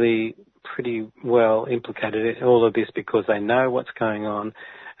are really pretty well implicated in all of this because they know what's going on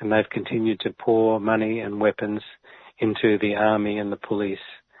and they've continued to pour money and weapons into the army and the police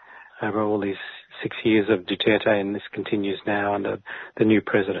over all these 6 years of Duterte, and this continues now under the new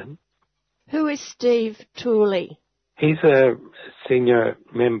president. Who is Steve Tooley? He's a senior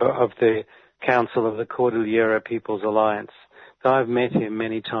member of the Council of the Cordillera People's Alliance. I've met him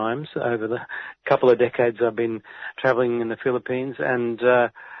many times over the couple of decades I've been travelling in the Philippines, and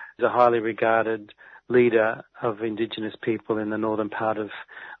he's a highly regarded leader of indigenous people in the northern part of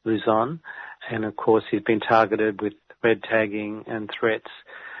Luzon. And of course he's been targeted with red tagging and threats.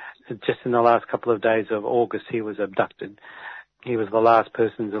 Just in the last couple of days of August he was abducted. He was the last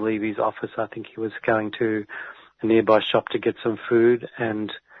person to leave his office. I think he was going to a nearby shop to get some food,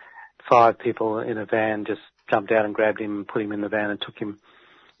 and 5 people in a van just jumped out and grabbed him and put him in the van and took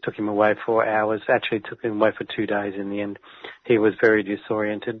him away for hours. Actually took him away for 2 days in the end. He was very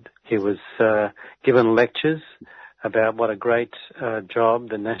disoriented. He was given lectures about what a great job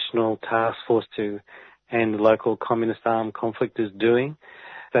the National Task Force to End Local Communist Armed Conflict is doing.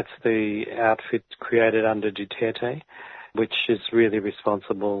 That's the outfit created under Duterte, which is really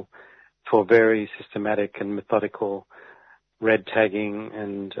responsible for very systematic and methodical red tagging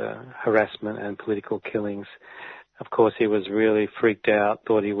and harassment and political killings. Of course, he was really freaked out,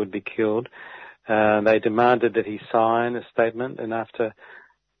 thought he would be killed. They demanded that he sign a statement, and after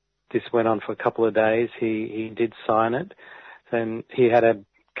this went on for a couple of days, he did sign it. And he had a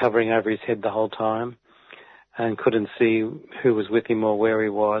covering over his head the whole time and couldn't see who was with him or where he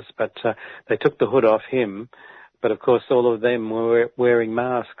was. But they took the hood off him. But of course, all of them were wearing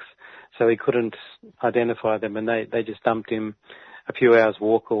masks, so he couldn't identify them, and they just dumped him a few hours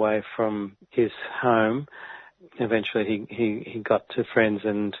walk away from his home. Eventually he got to friends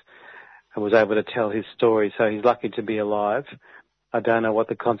and was able to tell his story, so he's lucky to be alive. I don't know what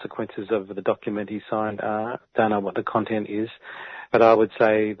the consequences of the document he signed are, don't know what the content is, but I would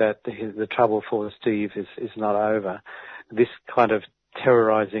say that the trouble for Steve is not over. This kind of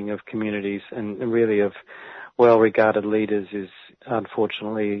terrorizing of communities and really of well-regarded leaders is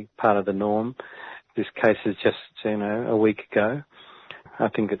unfortunately part of the norm. This case is just, a week ago. I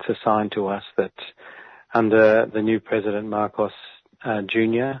think it's a sign to us that under the new President Marcos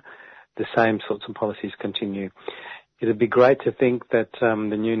Jr., the same sorts of policies continue. It'd be great to think that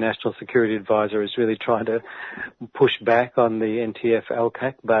the new National Security Advisor is really trying to push back on the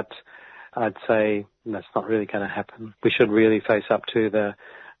NTF-LCAC, but I'd say that's not really going to happen. We should really face up to the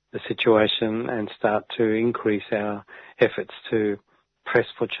situation and start to increase our efforts to press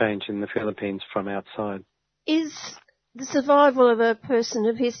for change in the Philippines from outside. Is the survival of a person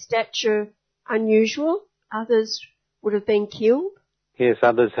of his stature unusual? Others would have been killed? Yes,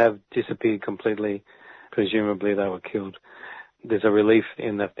 others have disappeared completely. Presumably they were killed. There's a relief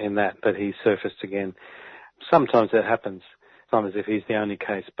in that he surfaced again. Sometimes that happens, sometimes if he's the only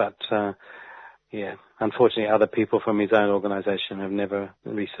case, but unfortunately other people from his own organisation have never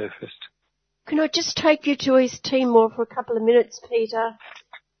resurfaced. Can I just take you to East Timor for a couple of minutes, Peter?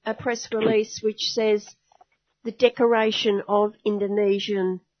 A press release which says the declaration of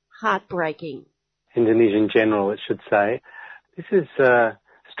Indonesian heartbreaking. Indonesian general, it should say. This is a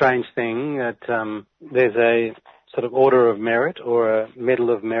strange thing that there's a sort of order of merit or a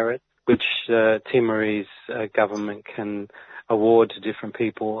medal of merit which Timorese government can award to different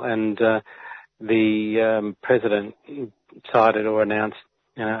people, and the president decided or announced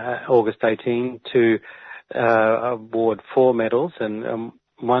August 18 to award 4 medals and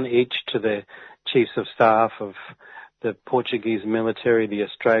one each to the chiefs of staff of the Portuguese military, the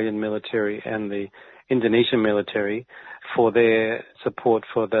Australian military and the Indonesian military for their support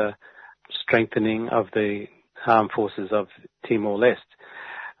for the strengthening of the armed forces of Timor-Leste.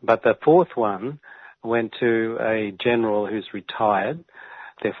 But the 4th one went to a general who's retired,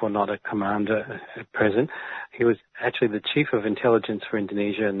 therefore not a commander at present. He was actually the chief of intelligence for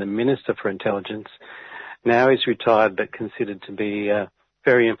Indonesia and the minister for intelligence. Now he's retired but considered to be a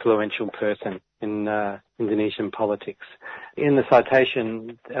very influential person in Indonesian politics. In the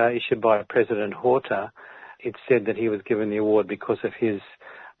citation issued by President Horta, it said that he was given the award because of his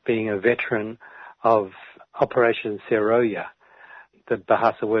being a veteran of Operation Seroya. the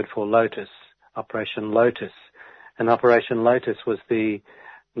Bahasa word for lotus, Operation Lotus. And Operation Lotus was the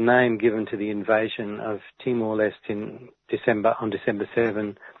name given to the invasion of Timor-Leste on December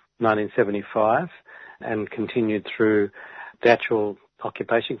 7, 1975, and continued through the actual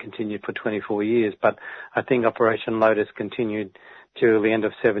occupation continued for 24 years. But I think Operation Lotus continued till the end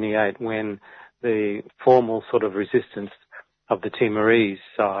of 78, when the formal sort of resistance of the Timorese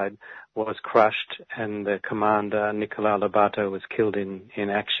side was crushed and the commander, Nicolau Lobato, was killed in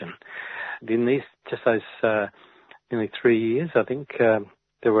action. In those nearly 3 years, I think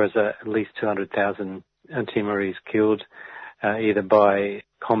there was at least 200,000 Timorese killed, either by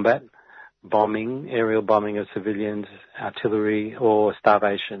combat, bombing, aerial bombing of civilians, artillery, or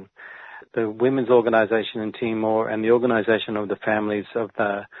starvation. The women's organisation in Timor and the organisation of the families of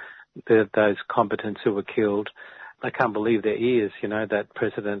those combatants who were killed, they can't believe their ears, that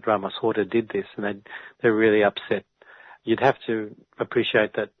President Ramos Horta did this, and they're really upset. You'd have to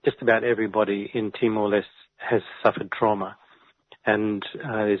appreciate that just about everybody in Timor-Leste has suffered trauma, and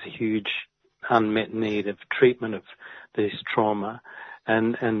there's a huge unmet need of treatment of this trauma,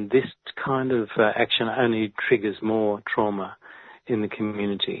 and this kind of action only triggers more trauma in the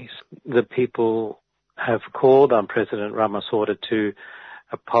communities. The people have called on President Ramos Horta to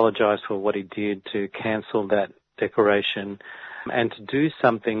apologise for what he did, to cancel that declaration, and to do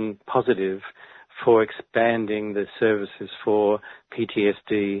something positive for expanding the services for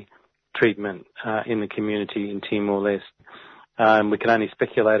PTSD treatment in the community in Timor-Leste. We can only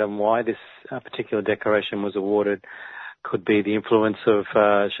speculate on why this particular declaration was awarded. Could be the influence of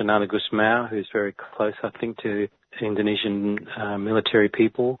Xanana Gusmao, who's very close, I think, to Indonesian military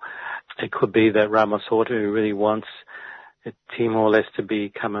people. It could be that Ramos Horta, who really wants Timor-Leste to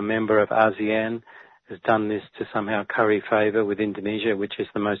become a member of ASEAN, has done this to somehow curry favour with Indonesia, which is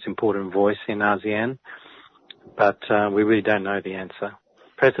the most important voice in ASEAN. But we really don't know the answer.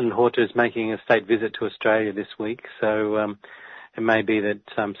 President Horta is making a state visit to Australia this week, so it may be that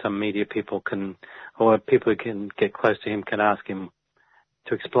some media people or people who can get close to him can ask him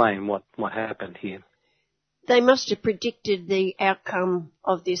to explain what happened here. They must have predicted the outcome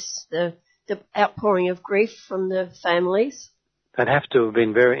of this, the outpouring of grief from the families. They'd have to have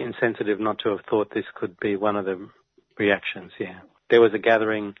been very insensitive not to have thought this could be one of the reactions, yeah. There was a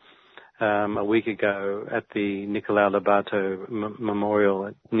gathering a week ago at the Nicolau Lobato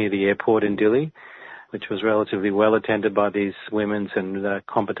Memorial near the airport in Dili, which was relatively well attended by these women's and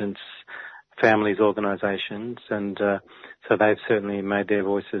competence families organisations, and so they've certainly made their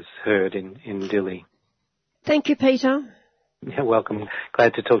voices heard in Dili. Thank you, Peter. You're welcome.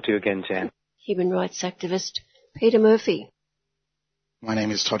 Glad to talk to you again, Jan. Human rights activist Peter Murphy. My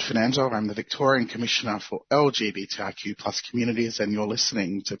name is Todd Fernando. I'm the Victorian Commissioner for LGBTIQ+ communities, and you're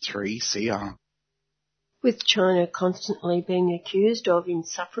listening to 3CR. With China constantly being accused of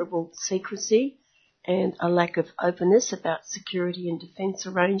insufferable secrecy and a lack of openness about security and defence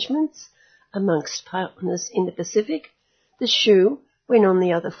arrangements amongst partners in the Pacific, the shoe, when on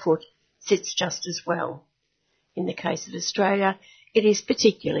the other foot, sits just as well. In the case of Australia, it is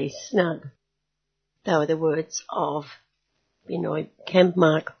particularly snug. They were the words of Binoy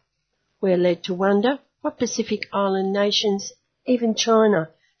Kampmark. We're led to wonder what Pacific Island nations, even China,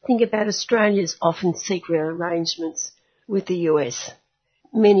 think about Australia's often secret arrangements with the US.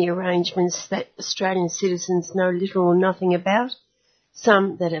 Many arrangements that Australian citizens know little or nothing about,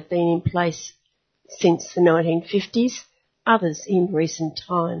 some that have been in place since the 1950s, others in recent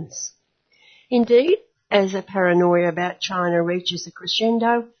times. Indeed, as a paranoia about China reaches a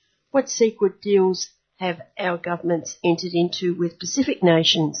crescendo, what secret deals have our governments entered into with Pacific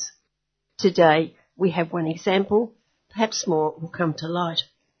nations? Today, we have one example, perhaps more will come to light.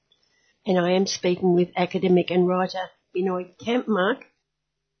 And I am speaking with academic and writer Binoy Kampmark.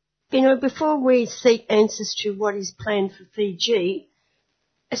 Binoy, before we seek answers to what is planned for Fiji,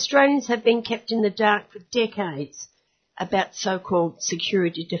 Australians have been kept in the dark for decades about so-called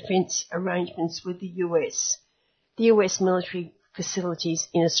security defence arrangements with the US military facilities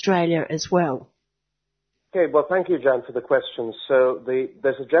in Australia as well. Okay, well, thank you, Jan, for the question. So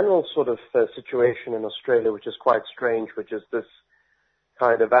there's a general sort of situation in Australia which is quite strange, which is this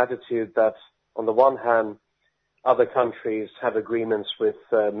kind of attitude that, on the one hand, other countries have agreements with,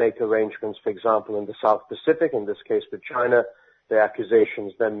 make arrangements, for example, in the South Pacific, in this case with China. The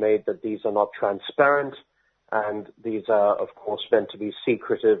accusations then made that these are not transparent, and these are, of course, meant to be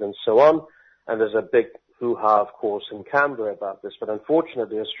secretive and so on. And there's a big hoo-ha, of course, in Canberra about this. But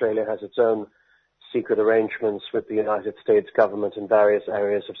unfortunately, Australia has its own secret arrangements with the United States government in various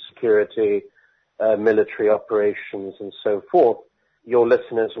areas of security, military operations, and so forth. Your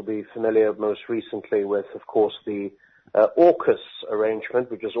listeners will be familiar most recently with, of course, the AUKUS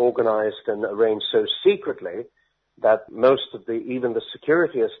arrangement, which was organized and arranged so secretly that most of even the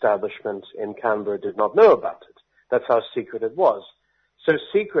security establishment in Canberra did not know about it. That's how secret it was. So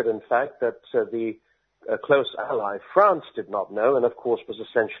secret, in fact, that the close ally, France, did not know, and of course was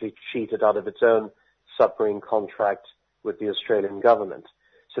essentially cheated out of its own submarine contract with the Australian government.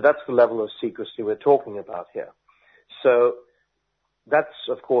 So that's the level of secrecy we're talking about here. So that's,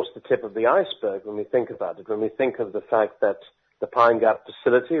 of course, the tip of the iceberg when we think about it. When we think of the fact that the Pine Gap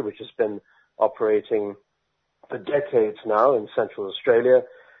facility, which has been operating for decades now in Central Australia,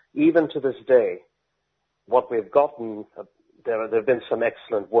 even to this day, what we've gotten, there have been some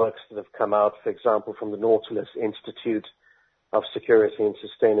excellent works that have come out, for example, from the Nautilus Institute of Security and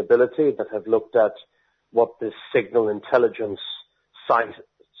Sustainability that have looked at what this signal intelligence site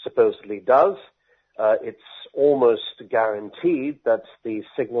supposedly does. It's almost guaranteed that the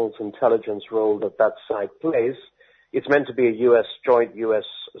signals intelligence role that site plays, it's meant to be a joint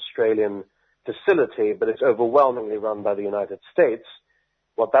US-Australian facility, but it's overwhelmingly run by the United States.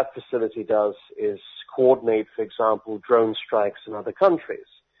 What that facility does is coordinate, for example, drone strikes in other countries.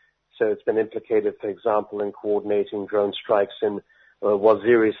 So it's been implicated, for example, in coordinating drone strikes in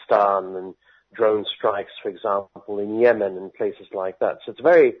Waziristan and drone strikes, for example, in Yemen and places like that. So it's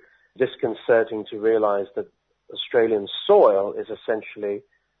very disconcerting to realize that Australian soil is essentially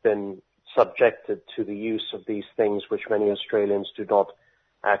been subjected to the use of these things which many Australians do not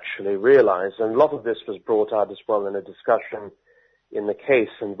actually realize. And a lot of this was brought out as well in a discussion in the case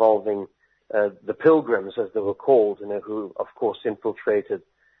involving the Pilgrims, as they were called, who, of course, infiltrated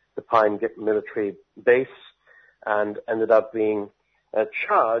the Pine Gap military base and ended up being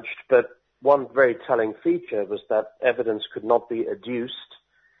charged. But one very telling feature was that evidence could not be adduced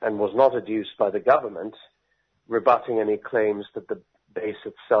and was not adduced by the government, rebutting any claims that the base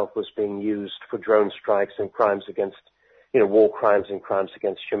itself was being used for drone strikes and crimes against, war crimes and crimes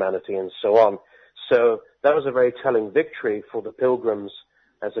against humanity and so on. So that was a very telling victory for the Pilgrims,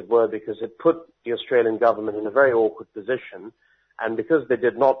 as it were, because it put the Australian government in a very awkward position. And because they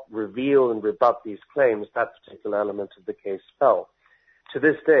did not reveal and rebut these claims, that particular element of the case fell. To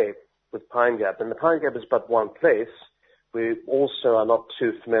this day, with Pine Gap, and the Pine Gap is but one place, we also are not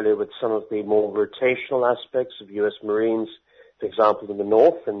too familiar with some of the more rotational aspects of U.S. Marines, for example, in the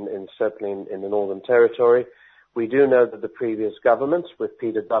north and certainly in the Northern Territory. We do know that the previous government, with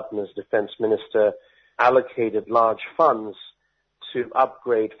Peter Dutton as Defense Minister, allocated large funds to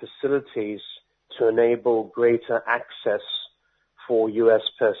upgrade facilities to enable greater access for U.S.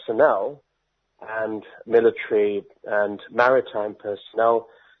 personnel and military and maritime personnel.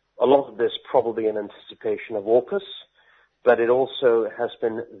 A lot of this probably in anticipation of AUKUS, but it also has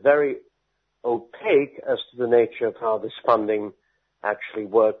been very opaque as to the nature of how this funding actually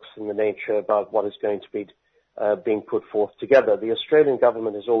works and the nature about what is going to be being put forth together. The Australian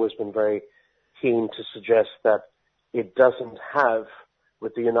government has always been very keen to suggest that it doesn't have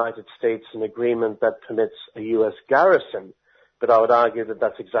with the United States an agreement that permits a U.S. garrison, but I would argue that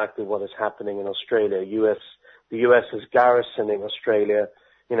that's exactly what is happening in Australia. The U.S. is garrisoning Australia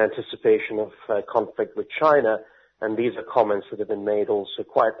in anticipation of conflict with China, and these are comments that have been made also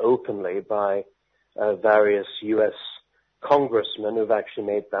quite openly by various U.S. congressmen who've actually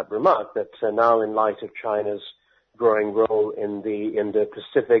made that remark, that now in light of China's growing role in the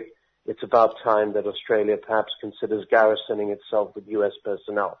Indo-Pacific, it's about time that Australia perhaps considers garrisoning itself with U.S.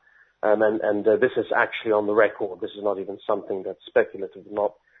 personnel. And this is actually on the record. This is not even something that's speculative or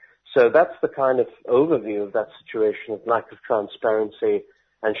not. So that's the kind of overview of that situation of lack of transparency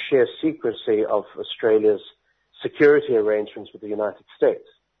and sheer secrecy of Australia's security arrangements with the United States.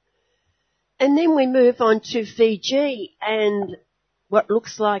 And then we move on to Fiji and what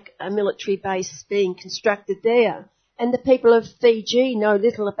looks like a military base being constructed there. And the people of Fiji know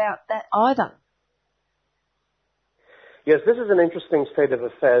little about that either. Yes, this is an interesting state of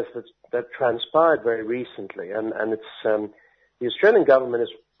affairs that transpired very recently, and it's the Australian government has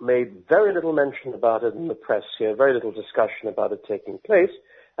made very little mention about it in the press here, very little discussion about it taking place,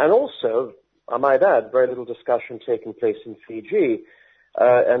 and also, I might add, very little discussion taking place in Fiji,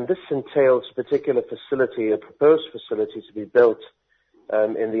 and this entails a particular facility, a proposed facility to be built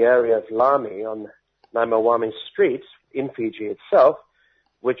in the area of Lami on Naimawami Street in Fiji itself,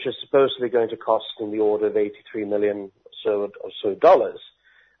 which is supposedly going to cost in the order of $83 million or so dollars.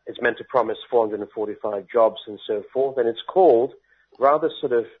 It's meant to promise 445 jobs and so forth, and it's called rather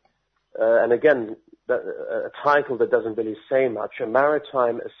sort of, and again, a title that doesn't really say much, a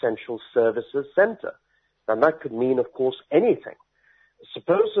Maritime Essential Services Center. And that could mean, of course, anything.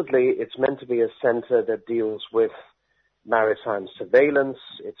 Supposedly, it's meant to be a center that deals with maritime surveillance.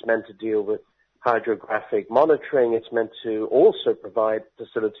 It's meant to deal with hydrographic monitoring. It's meant to also provide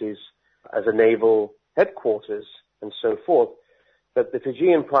facilities as a naval headquarters and so forth. But the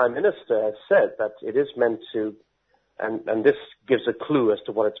Fijian Prime Minister has said that it is meant to, and this gives a clue as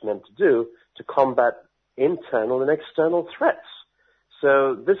to what it's meant to do, to combat internal and external threats.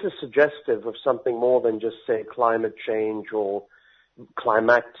 So this is suggestive of something more than just, say, climate change or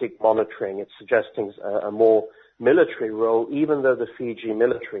climatic monitoring. It's suggesting a more military role, even though the Fiji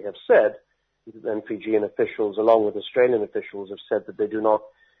military have said, and Fijian officials, along with Australian officials, have said that they do not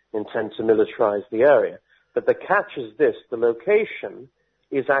intend to militarize the area. But the catch is this: the location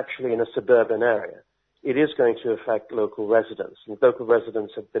is actually in a suburban area. It is going to affect local residents, and local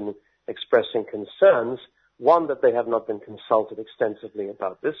residents have been expressing concerns. One, that they have not been consulted extensively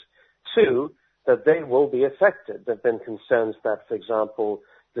about this. Two, that they will be affected. There have been concerns that, for example,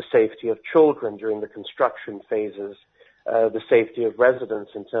 the safety of children during the construction phases, the safety of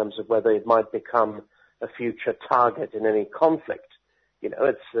residents in terms of whether it might become a future target in any conflict. You know,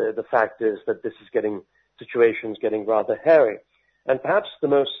 it's the fact is that this is situations getting rather hairy. And perhaps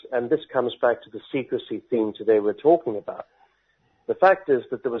and this comes back to the secrecy theme today we're talking about. The fact is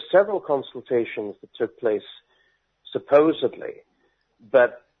that there were several consultations that took place supposedly,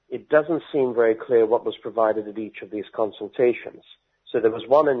 but it doesn't seem very clear what was provided at each of these consultations. So there was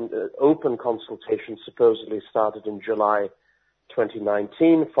one open consultation supposedly started in July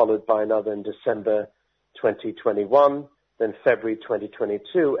 2019, followed by another in December 2021, then February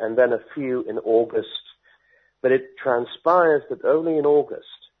 2022, and then a few in August. But it transpires that only in August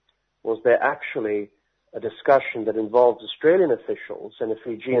was there actually a discussion that involved Australian officials and a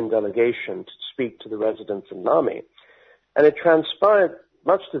Fijian delegation to speak to the residents in Lami. And it transpired,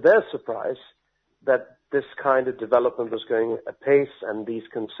 much to their surprise, that this kind of development was going apace and these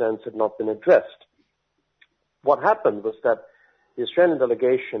concerns had not been addressed. What happened was that the Australian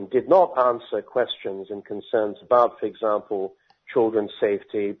delegation did not answer questions and concerns about, for example, children's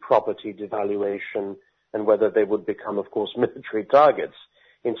safety, property devaluation, and whether they would become, of course, military targets.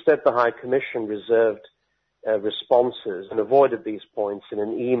 Instead, the High Commission reserved responses and avoided these points in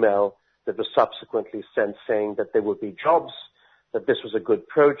an email that was subsequently sent saying that there would be jobs, that this was a good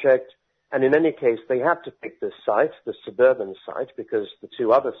project, and in any case, they had to pick this site, the suburban site, because the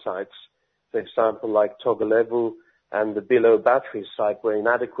two other sites, for example, like Togolevu and the Bilo battery site, were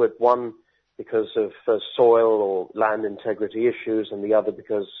inadequate, one because of soil or land integrity issues, and the other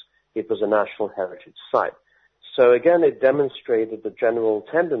because it was a national heritage site. So again, it demonstrated the general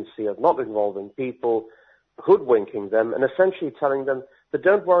tendency of not involving people, hoodwinking them, and essentially telling them that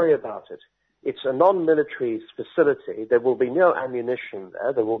don't worry about it. It's a non-military facility. There will be no ammunition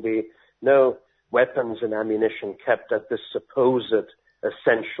there. There will be no weapons and ammunition kept at this supposed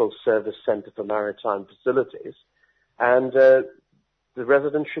essential service center for maritime facilities. And the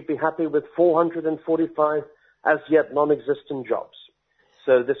residents should be happy with 445 as yet non-existent jobs.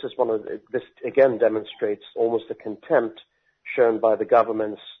 So this is this again demonstrates almost a contempt shown by the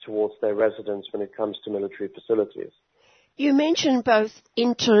governments towards their residents when it comes to military facilities. You mentioned both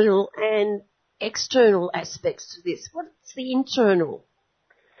internal and external aspects to this. What's the internal?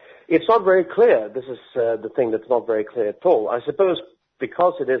 It's not very clear. This is the thing that's not very clear at all. I suppose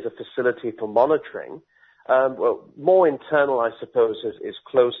because it is a facility for monitoring, more internal, I suppose, is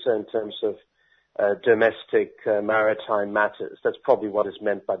closer in terms of domestic maritime matters. That's probably what is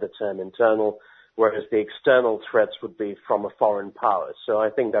meant by the term internal, whereas the external threats would be from a foreign power. So I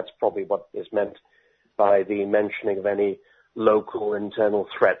think that's probably what is meant by the mentioning of any local internal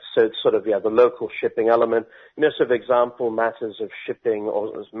threats. So it's sort of, the local shipping element. So for example, matters of shipping,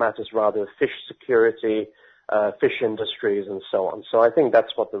 or matters rather of fish security, fish industries and so on. So I think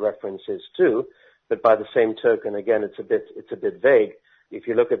that's what the reference is to. But by the same token, again, it's a bit vague. If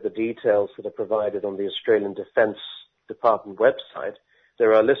you look at the details that are provided on the Australian Defence Department website, there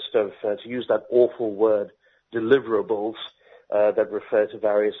are a list of, to use that awful word, deliverables that refer to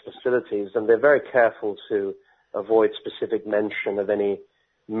various facilities, and they're very careful to avoid specific mention of any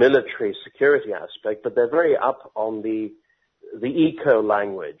military security aspect, but they're very up on the eco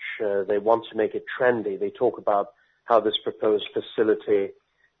language. They want to make it trendy. They talk about how this proposed facility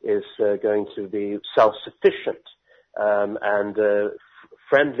is going to be self-sufficient and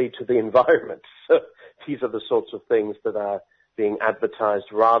friendly to the environment. So these are the sorts of things that are being advertised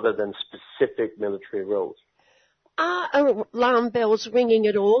rather than specific military roles. Are alarm bells ringing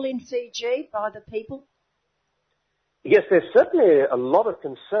at all in Fiji by the people? Yes, there's certainly a lot of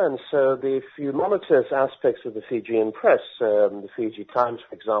concern. So if you monitor aspects of the Fijian press, the Fiji Times,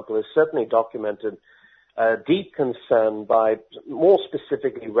 for example, has certainly documented deep concern by more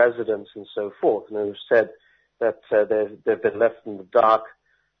specifically residents and so forth, and who've said that they've been left in the dark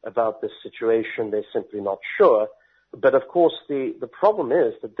about this situation. They're simply not sure. But of course, the problem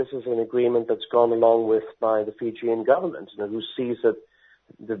is that this is an agreement that's gone along with by the Fijian government, who sees it,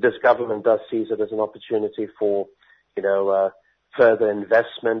 this government does sees it as an opportunity for, further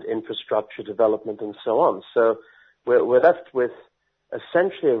investment, infrastructure development, and so on. So we're left with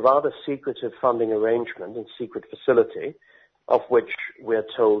essentially a rather secretive funding arrangement and secret facility, of which we're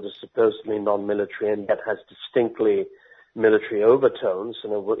told is supposedly non-military and yet has distinctly military overtones,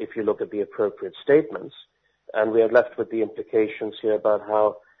 if you look at the appropriate statements. And we are left with the implications here about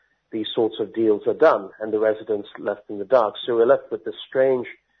how these sorts of deals are done, and the residents left in the dark. So we're left with this strange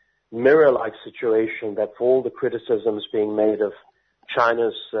mirror-like situation that for all the criticisms being made of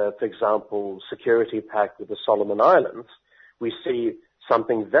China's, for example, security pact with the Solomon Islands, we see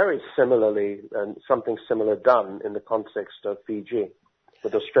something very similarly and something similar done in the context of Fiji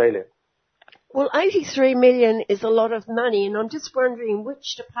with Australia. Well, 83 million is a lot of money, and I'm just wondering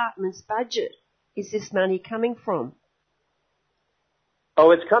which department's budget is this money coming from?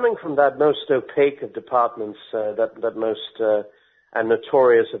 Oh, it's coming from that most opaque of departments, that most and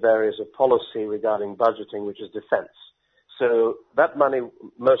notorious of areas of policy regarding budgeting, which is defense. So that money,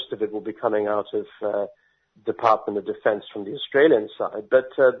 most of it will be coming out of Department of Defense from the Australian side, but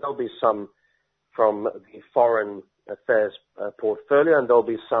there'll be some from the foreign affairs portfolio, and there'll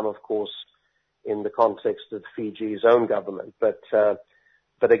be some, of course, in the context of Fiji's own government. But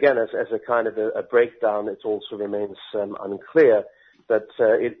again, as a kind of a breakdown, it also remains unclear that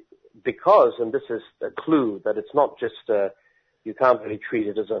because, and this is a clue, that it's not just you can't really treat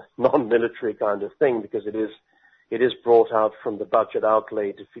it as a non-military kind of thing, because it is brought out from the budget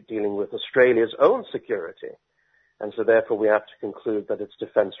outlay to dealing with Australia's own security. And so therefore we have to conclude that it's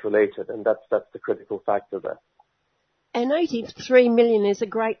defense related, and that's the critical factor there. And 83 million is a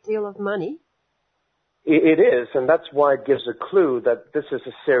great deal of money. It is, and that's why it gives a clue that this is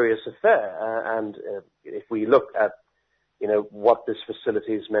a serious affair. And if we look at, what this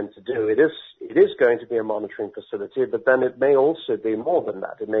facility is meant to do, it is going to be a monitoring facility, but then it may also be more than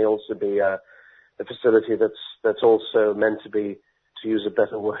that. It may also be a facility that's also meant to be, to use a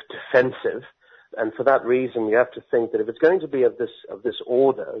better word, defensive. And for that reason, you have to think that if it's going to be of this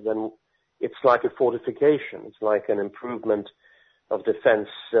order, then it's like a fortification. It's like an improvement of defense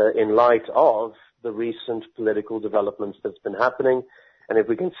in light of the recent political developments that's been happening. And if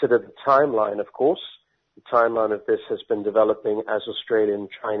we consider the timeline, of course, the timeline of this has been developing as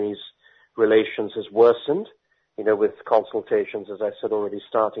Australian-Chinese relations has worsened, with consultations, as I said already,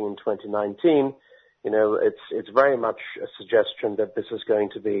 starting in 2019. It's very much a suggestion that this is going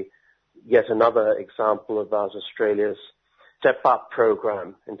to be yet another example of Australia's step-up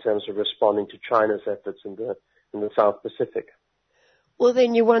program in terms of responding to China's efforts in the South Pacific. Well,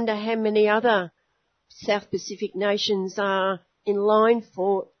 then you wonder how many other South Pacific nations are in line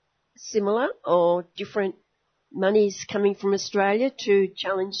for similar or different monies coming from Australia to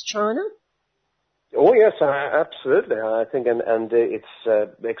challenge China? Oh yes, absolutely. I think, and it's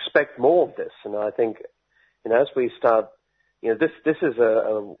expect more of this. And I think, as we start, this is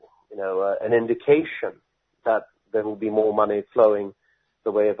an indication that there will be more money flowing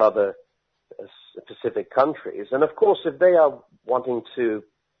the way of other Pacific countries. And of course, if they are wanting to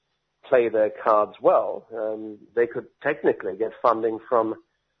play their cards well, they could technically get funding from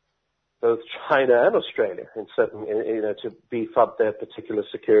both China and Australia in certain, to beef up their particular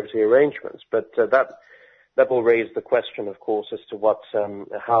security arrangements. But that will raise the question, of course, as to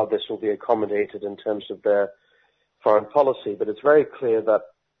how this will be accommodated in terms of their foreign policy. But it's very clear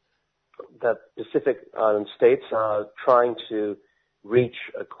that Pacific Island states are trying to reach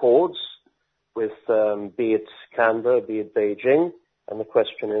accords with, be it Canberra, be it Beijing, and the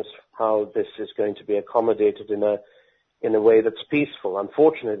question is how this is going to be accommodated in a way that's peaceful.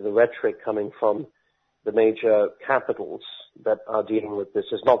 Unfortunately, the rhetoric coming from the major capitals that are dealing with this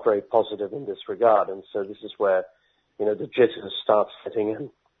is not very positive in this regard, and so this is where, the jitters start setting in.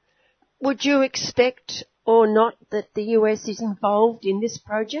 Would you expect or not that the US is involved in this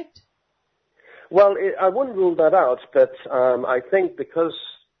project? Well, I wouldn't rule that out, but I think because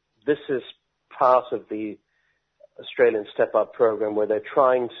this is part of the Australian Step-Up program where they're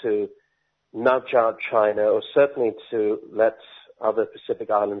trying to nudge out China, or certainly to let other Pacific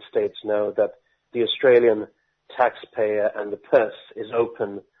Island states know that the Australian taxpayer and the purse is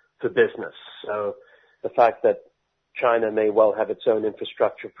open for business. So the fact that China may well have its own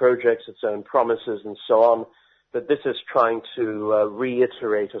infrastructure projects, its own promises and so on, but this is trying to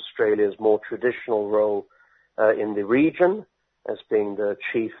reiterate Australia's more traditional role in the region as being the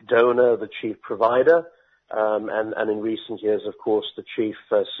chief donor, the chief provider, and in recent years, of course, the chief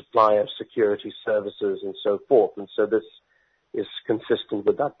supplier of security services and so forth. And so this is consistent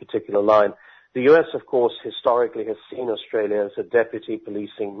with that particular line. The US, of course, historically has seen Australia as a deputy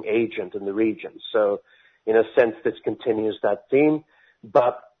policing agent in the region. So in a sense, this continues that theme.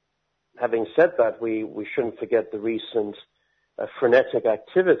 But having said that, we shouldn't forget the recent frenetic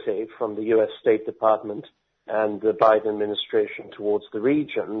activity from the US State Department and the Biden administration towards the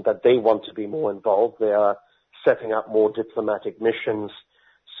region, that they want to be more involved. They are setting up more diplomatic missions.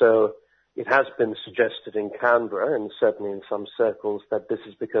 So it has been suggested in Canberra, and certainly in some circles, that this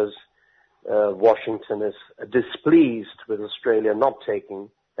is because Washington is displeased with Australia not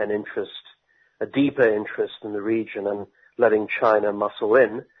taking an interest, a deeper interest in the region and letting China muscle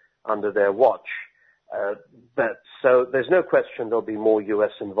in under their watch. So there's no question there'll be more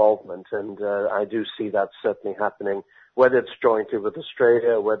U.S. involvement, and I do see that certainly happening. Whether it's jointly with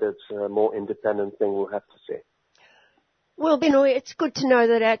Australia, whether it's a more independent thing, we'll have to see. Well, Binoy, it's good to know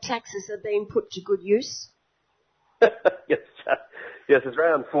that our taxes are being put to good use. Yes, it's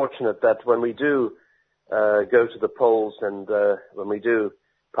very unfortunate that when we do go to the polls and when we do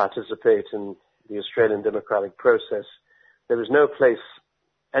participate in the Australian democratic process, there is no place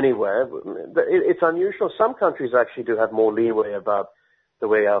anywhere. It's unusual. Some countries actually do have more leeway about the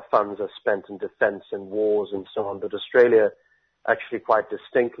way our funds are spent in defence and wars and so on, but Australia actually quite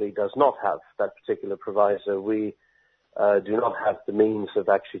distinctly does not have that particular proviso. We do not have the means of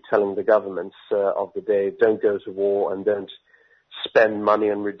actually telling the governments of the day, don't go to war and don't spend money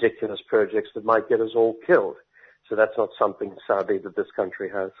on ridiculous projects that might get us all killed. So that's not something, sadly, that this country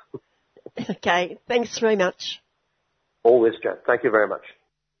has. Okay, thanks very much. Always, Jan. Thank you very much.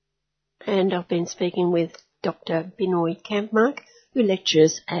 And I've been speaking with Dr. Binoy Kampmark, who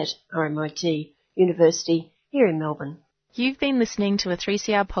lectures at RMIT University here in Melbourne. You've been listening to a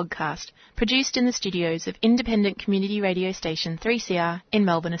 3CR podcast produced in the studios of independent community radio station 3CR in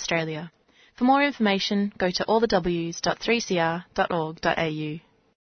Melbourne, Australia. For more information, go to allthews.3cr.org.au.